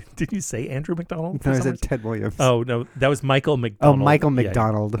 Oh, did you say Andrew McDonald? No, I said Ted Williams. Oh no, that was Michael McDonald. Oh, Michael Yeah.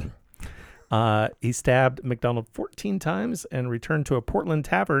 McDonald. He stabbed McDonald 14 times and returned to a Portland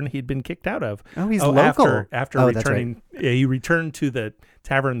tavern he'd been kicked out of. Oh, he's local. After Oh, that's returning, he returned to the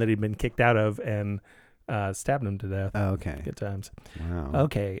tavern that he'd been kicked out of and stabbed him to death. Oh, okay. Good times. Wow.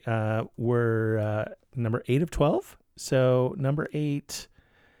 Okay, we're number 8 of 12. So number 8,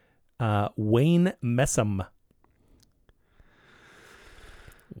 Wayne Messam.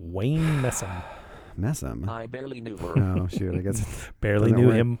 Wayne Messam. Messam. I barely knew her. Oh, shoot. I guess. Barely Doesn't knew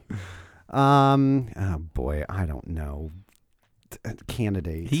work. him. Oh, boy. I don't know.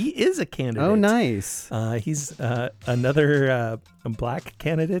 Candidate. He is a candidate. Oh, nice. He's another black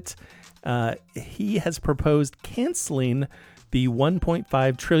candidate. He has proposed canceling the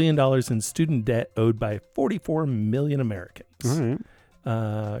 $1.5 trillion in student debt owed by 44 million Americans. All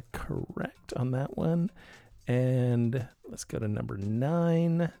right. Correct on that one. And let's go to number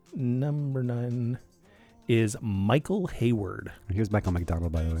 9. Number 9 is Michael Hayward. Here's Michael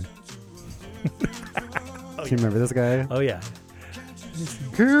McDonald, by the way. Do you remember this guy? Oh, yeah.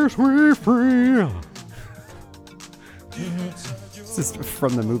 Kiss me free. This is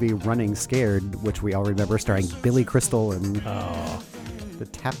from the movie Running Scared, which we all remember, starring Billy Crystal and the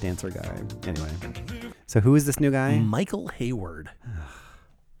tap dancer guy. Anyway, so who is this new guy? Michael Hayward.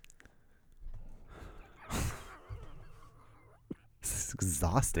 This is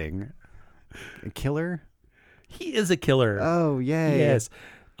exhausting. A killer? He is a killer. Oh, yay. Yes.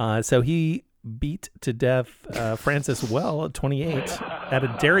 So he beat to death Francis Well at 28 at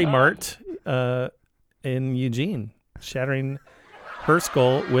a Dairy Mart in Eugene, shattering her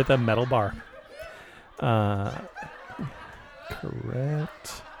skull with a metal bar.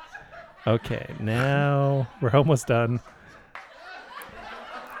 Correct. Okay, now we're almost done.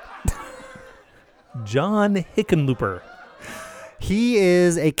 John Hickenlooper. He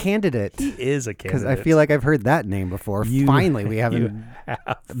is a candidate. He is a Because candidate. I feel like I've heard that name before. Finally, we have you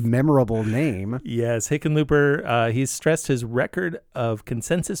a memorable name. Yes, Hickenlooper, he's stressed his record of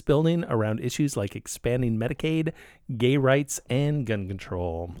consensus building around issues like expanding Medicaid, gay rights, and gun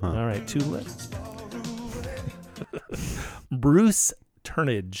control. All right, 2 left. Bruce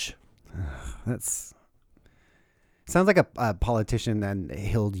Turnage. That's sounds like a politician, and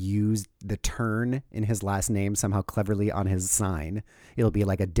he'll use the turn in his last name somehow cleverly on his sign. It'll be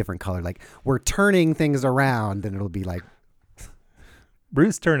like a different color, like we're turning things around, and it'll be like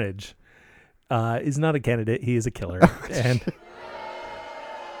Bruce Turnage is not a candidate. He is a killer. And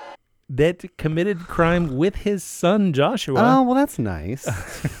that committed crime with his son, Joshua. oh, well, that's nice.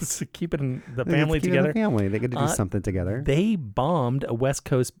 So keeping the They family get to keep it in the together. family. They get to do something together. They bombed a West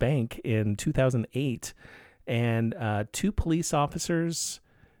Coast bank in 2008, and 2 police officers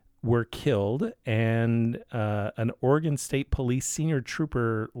were killed, and an Oregon State Police senior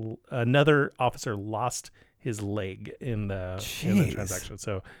trooper, another officer, lost his leg in the transaction.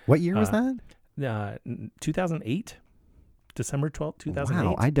 So What year was that? 2008, December 12th, 2008.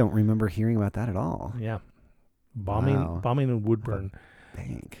 Wow, I don't remember hearing about that at all. Yeah. Bombing in Woodburn.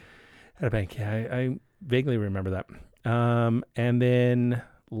 Bank. At a bank. Yeah, I vaguely remember that. And then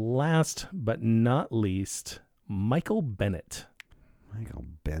last but not least, Michael Bennett. Michael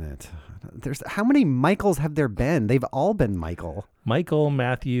Bennett. How many Michaels have there been? They've all been Michael. Michael,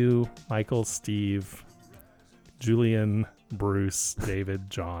 Matthew, Michael, Steve, Julian, Bruce, David,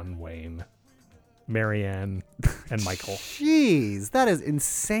 John, Wayne, Marianne, and Michael. Jeez, that is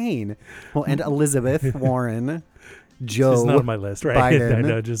insane. Well, and Elizabeth Warren, Joe. It's not on my list, right? Biden. I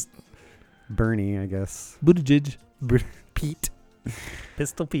know, just Bernie, I guess. Buttigieg, Pete.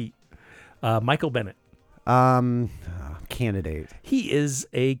 Pistol Pete. Michael Bennett. Candidate. He is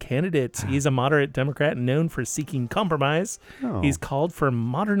a candidate. He's a moderate Democrat known for seeking compromise. Oh. He's called for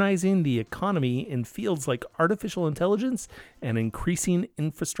modernizing the economy in fields like artificial intelligence and increasing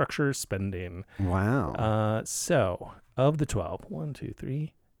infrastructure spending. Wow. So, of the 12, 1, 2,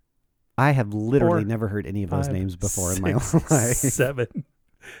 3, I have literally 4, never heard any of those 5, names before in my 6, life. 7,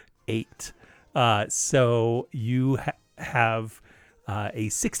 8. So you have a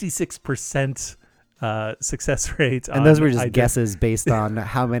 66% success rate. And those were just ident- guesses based on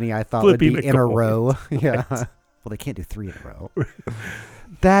how many I thought would be Flipping a in a coin. row. Yeah. Well, they can't do 3 in a row.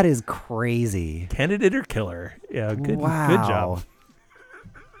 That is crazy. Candidate or killer? Yeah, good. Wow. Good job.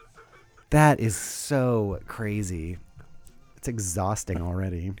 That is so crazy. It's exhausting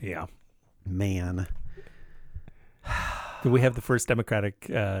already. Yeah. Man. We have the first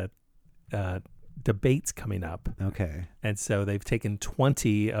Democratic debates coming up, Okay. and so they've taken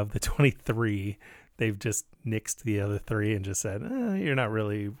 20 of the 23. They've just nixed the other 3 and just said, "You're not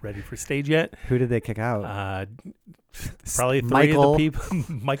really ready for stage yet." Who did they kick out? Probably 3 Michael. of the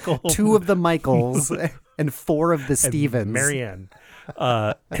people. Michael, 2 of the Michaels and 4 of the and Stevens. Marianne.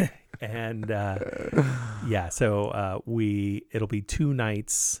 Yeah, so it'll be 2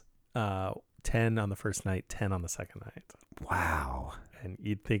 nights, 10 on the first night, 10 on the second night. Wow. And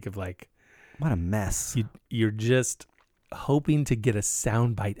you'd think of like, What a mess. you're just hoping to get a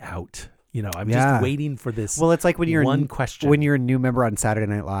soundbite out. You know, I'm Yeah. just waiting for this. Well, it's like when you're one question. when you're a new member on Saturday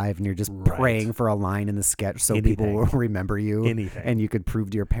Night Live and you're just Right. praying for a line in the sketch so people Anything. will remember you. Anything. And you could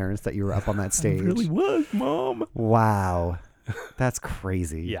prove to your parents that you were up on that I stage. really was, Mom. Wow. That's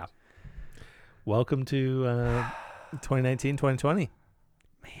crazy. Yeah. Welcome to 2019, 2020.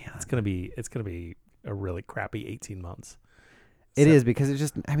 Man. It's gonna be a really crappy 18 months. It is because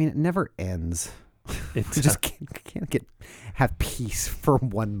it never ends. It's You just can't have peace for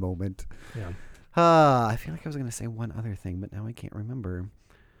one moment. yeah. I feel like I was going to say one other thing, but now I can't remember.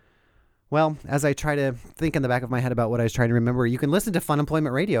 Well, as I try to think in the back of my head about what I was trying to remember, you can listen to Fun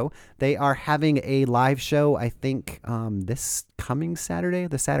Employment Radio. They are having a live show, I think, this coming Saturday,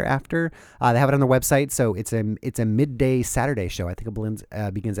 the Saturday after. They have it on their website, so it's a midday Saturday show. I think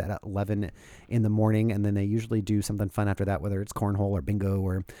it begins at 11 in the morning, and then they usually do something fun after that, whether it's cornhole or bingo,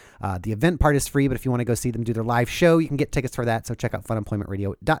 or the event part is free, but if you want to go see them do their live show, you can get tickets for that, so check out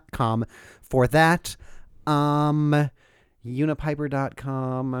funemploymentradio.com for that.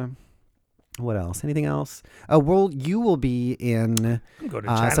 Unipiper.com. What else? Anything else? You will be in. Go to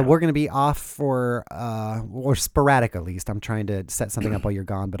China. So we're going to be off for, or sporadic at least. I'm trying to set something up while you're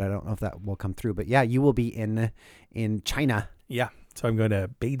gone, but I don't know if that will come through. But yeah, you will be in China. Yeah. So I'm going to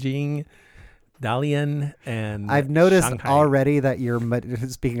Beijing, Dalian, and I've noticed Shanghai. already that you're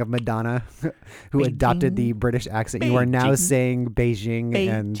speaking of Madonna, who Beijing. adopted the British accent. You are now Beijing. saying Beijing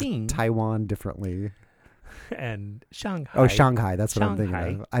Beijing. and Taiwan differently. And Shanghai. Oh, Shanghai. That's what I'm Shanghai.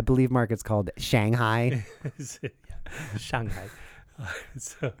 thinking of. I believe, Mark, it's called Shanghai. Yeah, Shanghai.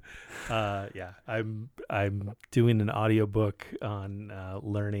 I'm doing an audiobook on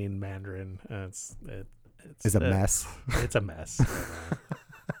learning Mandarin. It's It's a mess. It's a mess.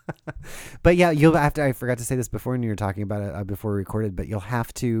 But yeah, you'll have to. I forgot to say this before when you were talking about it before we recorded. But you'll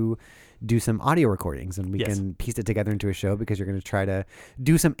have to do some audio recordings, and we Yes. can piece it together into a show because you're going to try to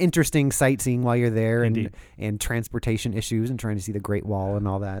do some interesting sightseeing while you're there, Indeed. and transportation issues and trying to see the Great Wall and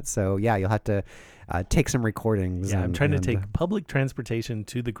all that. So yeah, you'll have to take some recordings. Yeah, I'm and- trying to and, take public transportation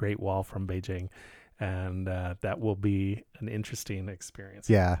to the Great Wall from Beijing, and that will be an interesting experience.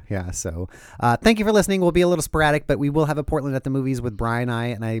 Yeah. So thank you for listening. We'll be a little sporadic, but we will have a Portland at the Movies with Brian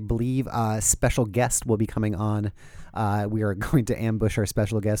and I believe a special guest will be coming on. We are going to ambush our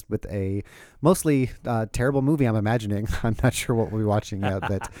special guest with a mostly terrible movie, I'm imagining. I'm not sure what we'll be watching yet,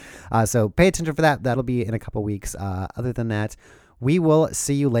 but so pay attention for that. That'll be in a couple weeks. Other than that, we will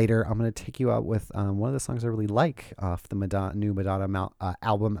see you later. I'm going to take you out with one of the songs I really like off the new Madonna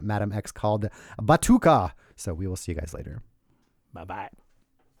album, Madam X, called Batuka. So we will see you guys later. Bye-bye.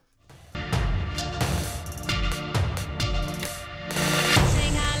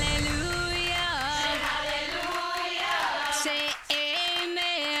 Sing hallelujah. Say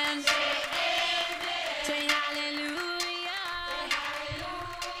amen. Say hallelujah.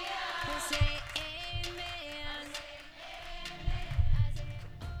 say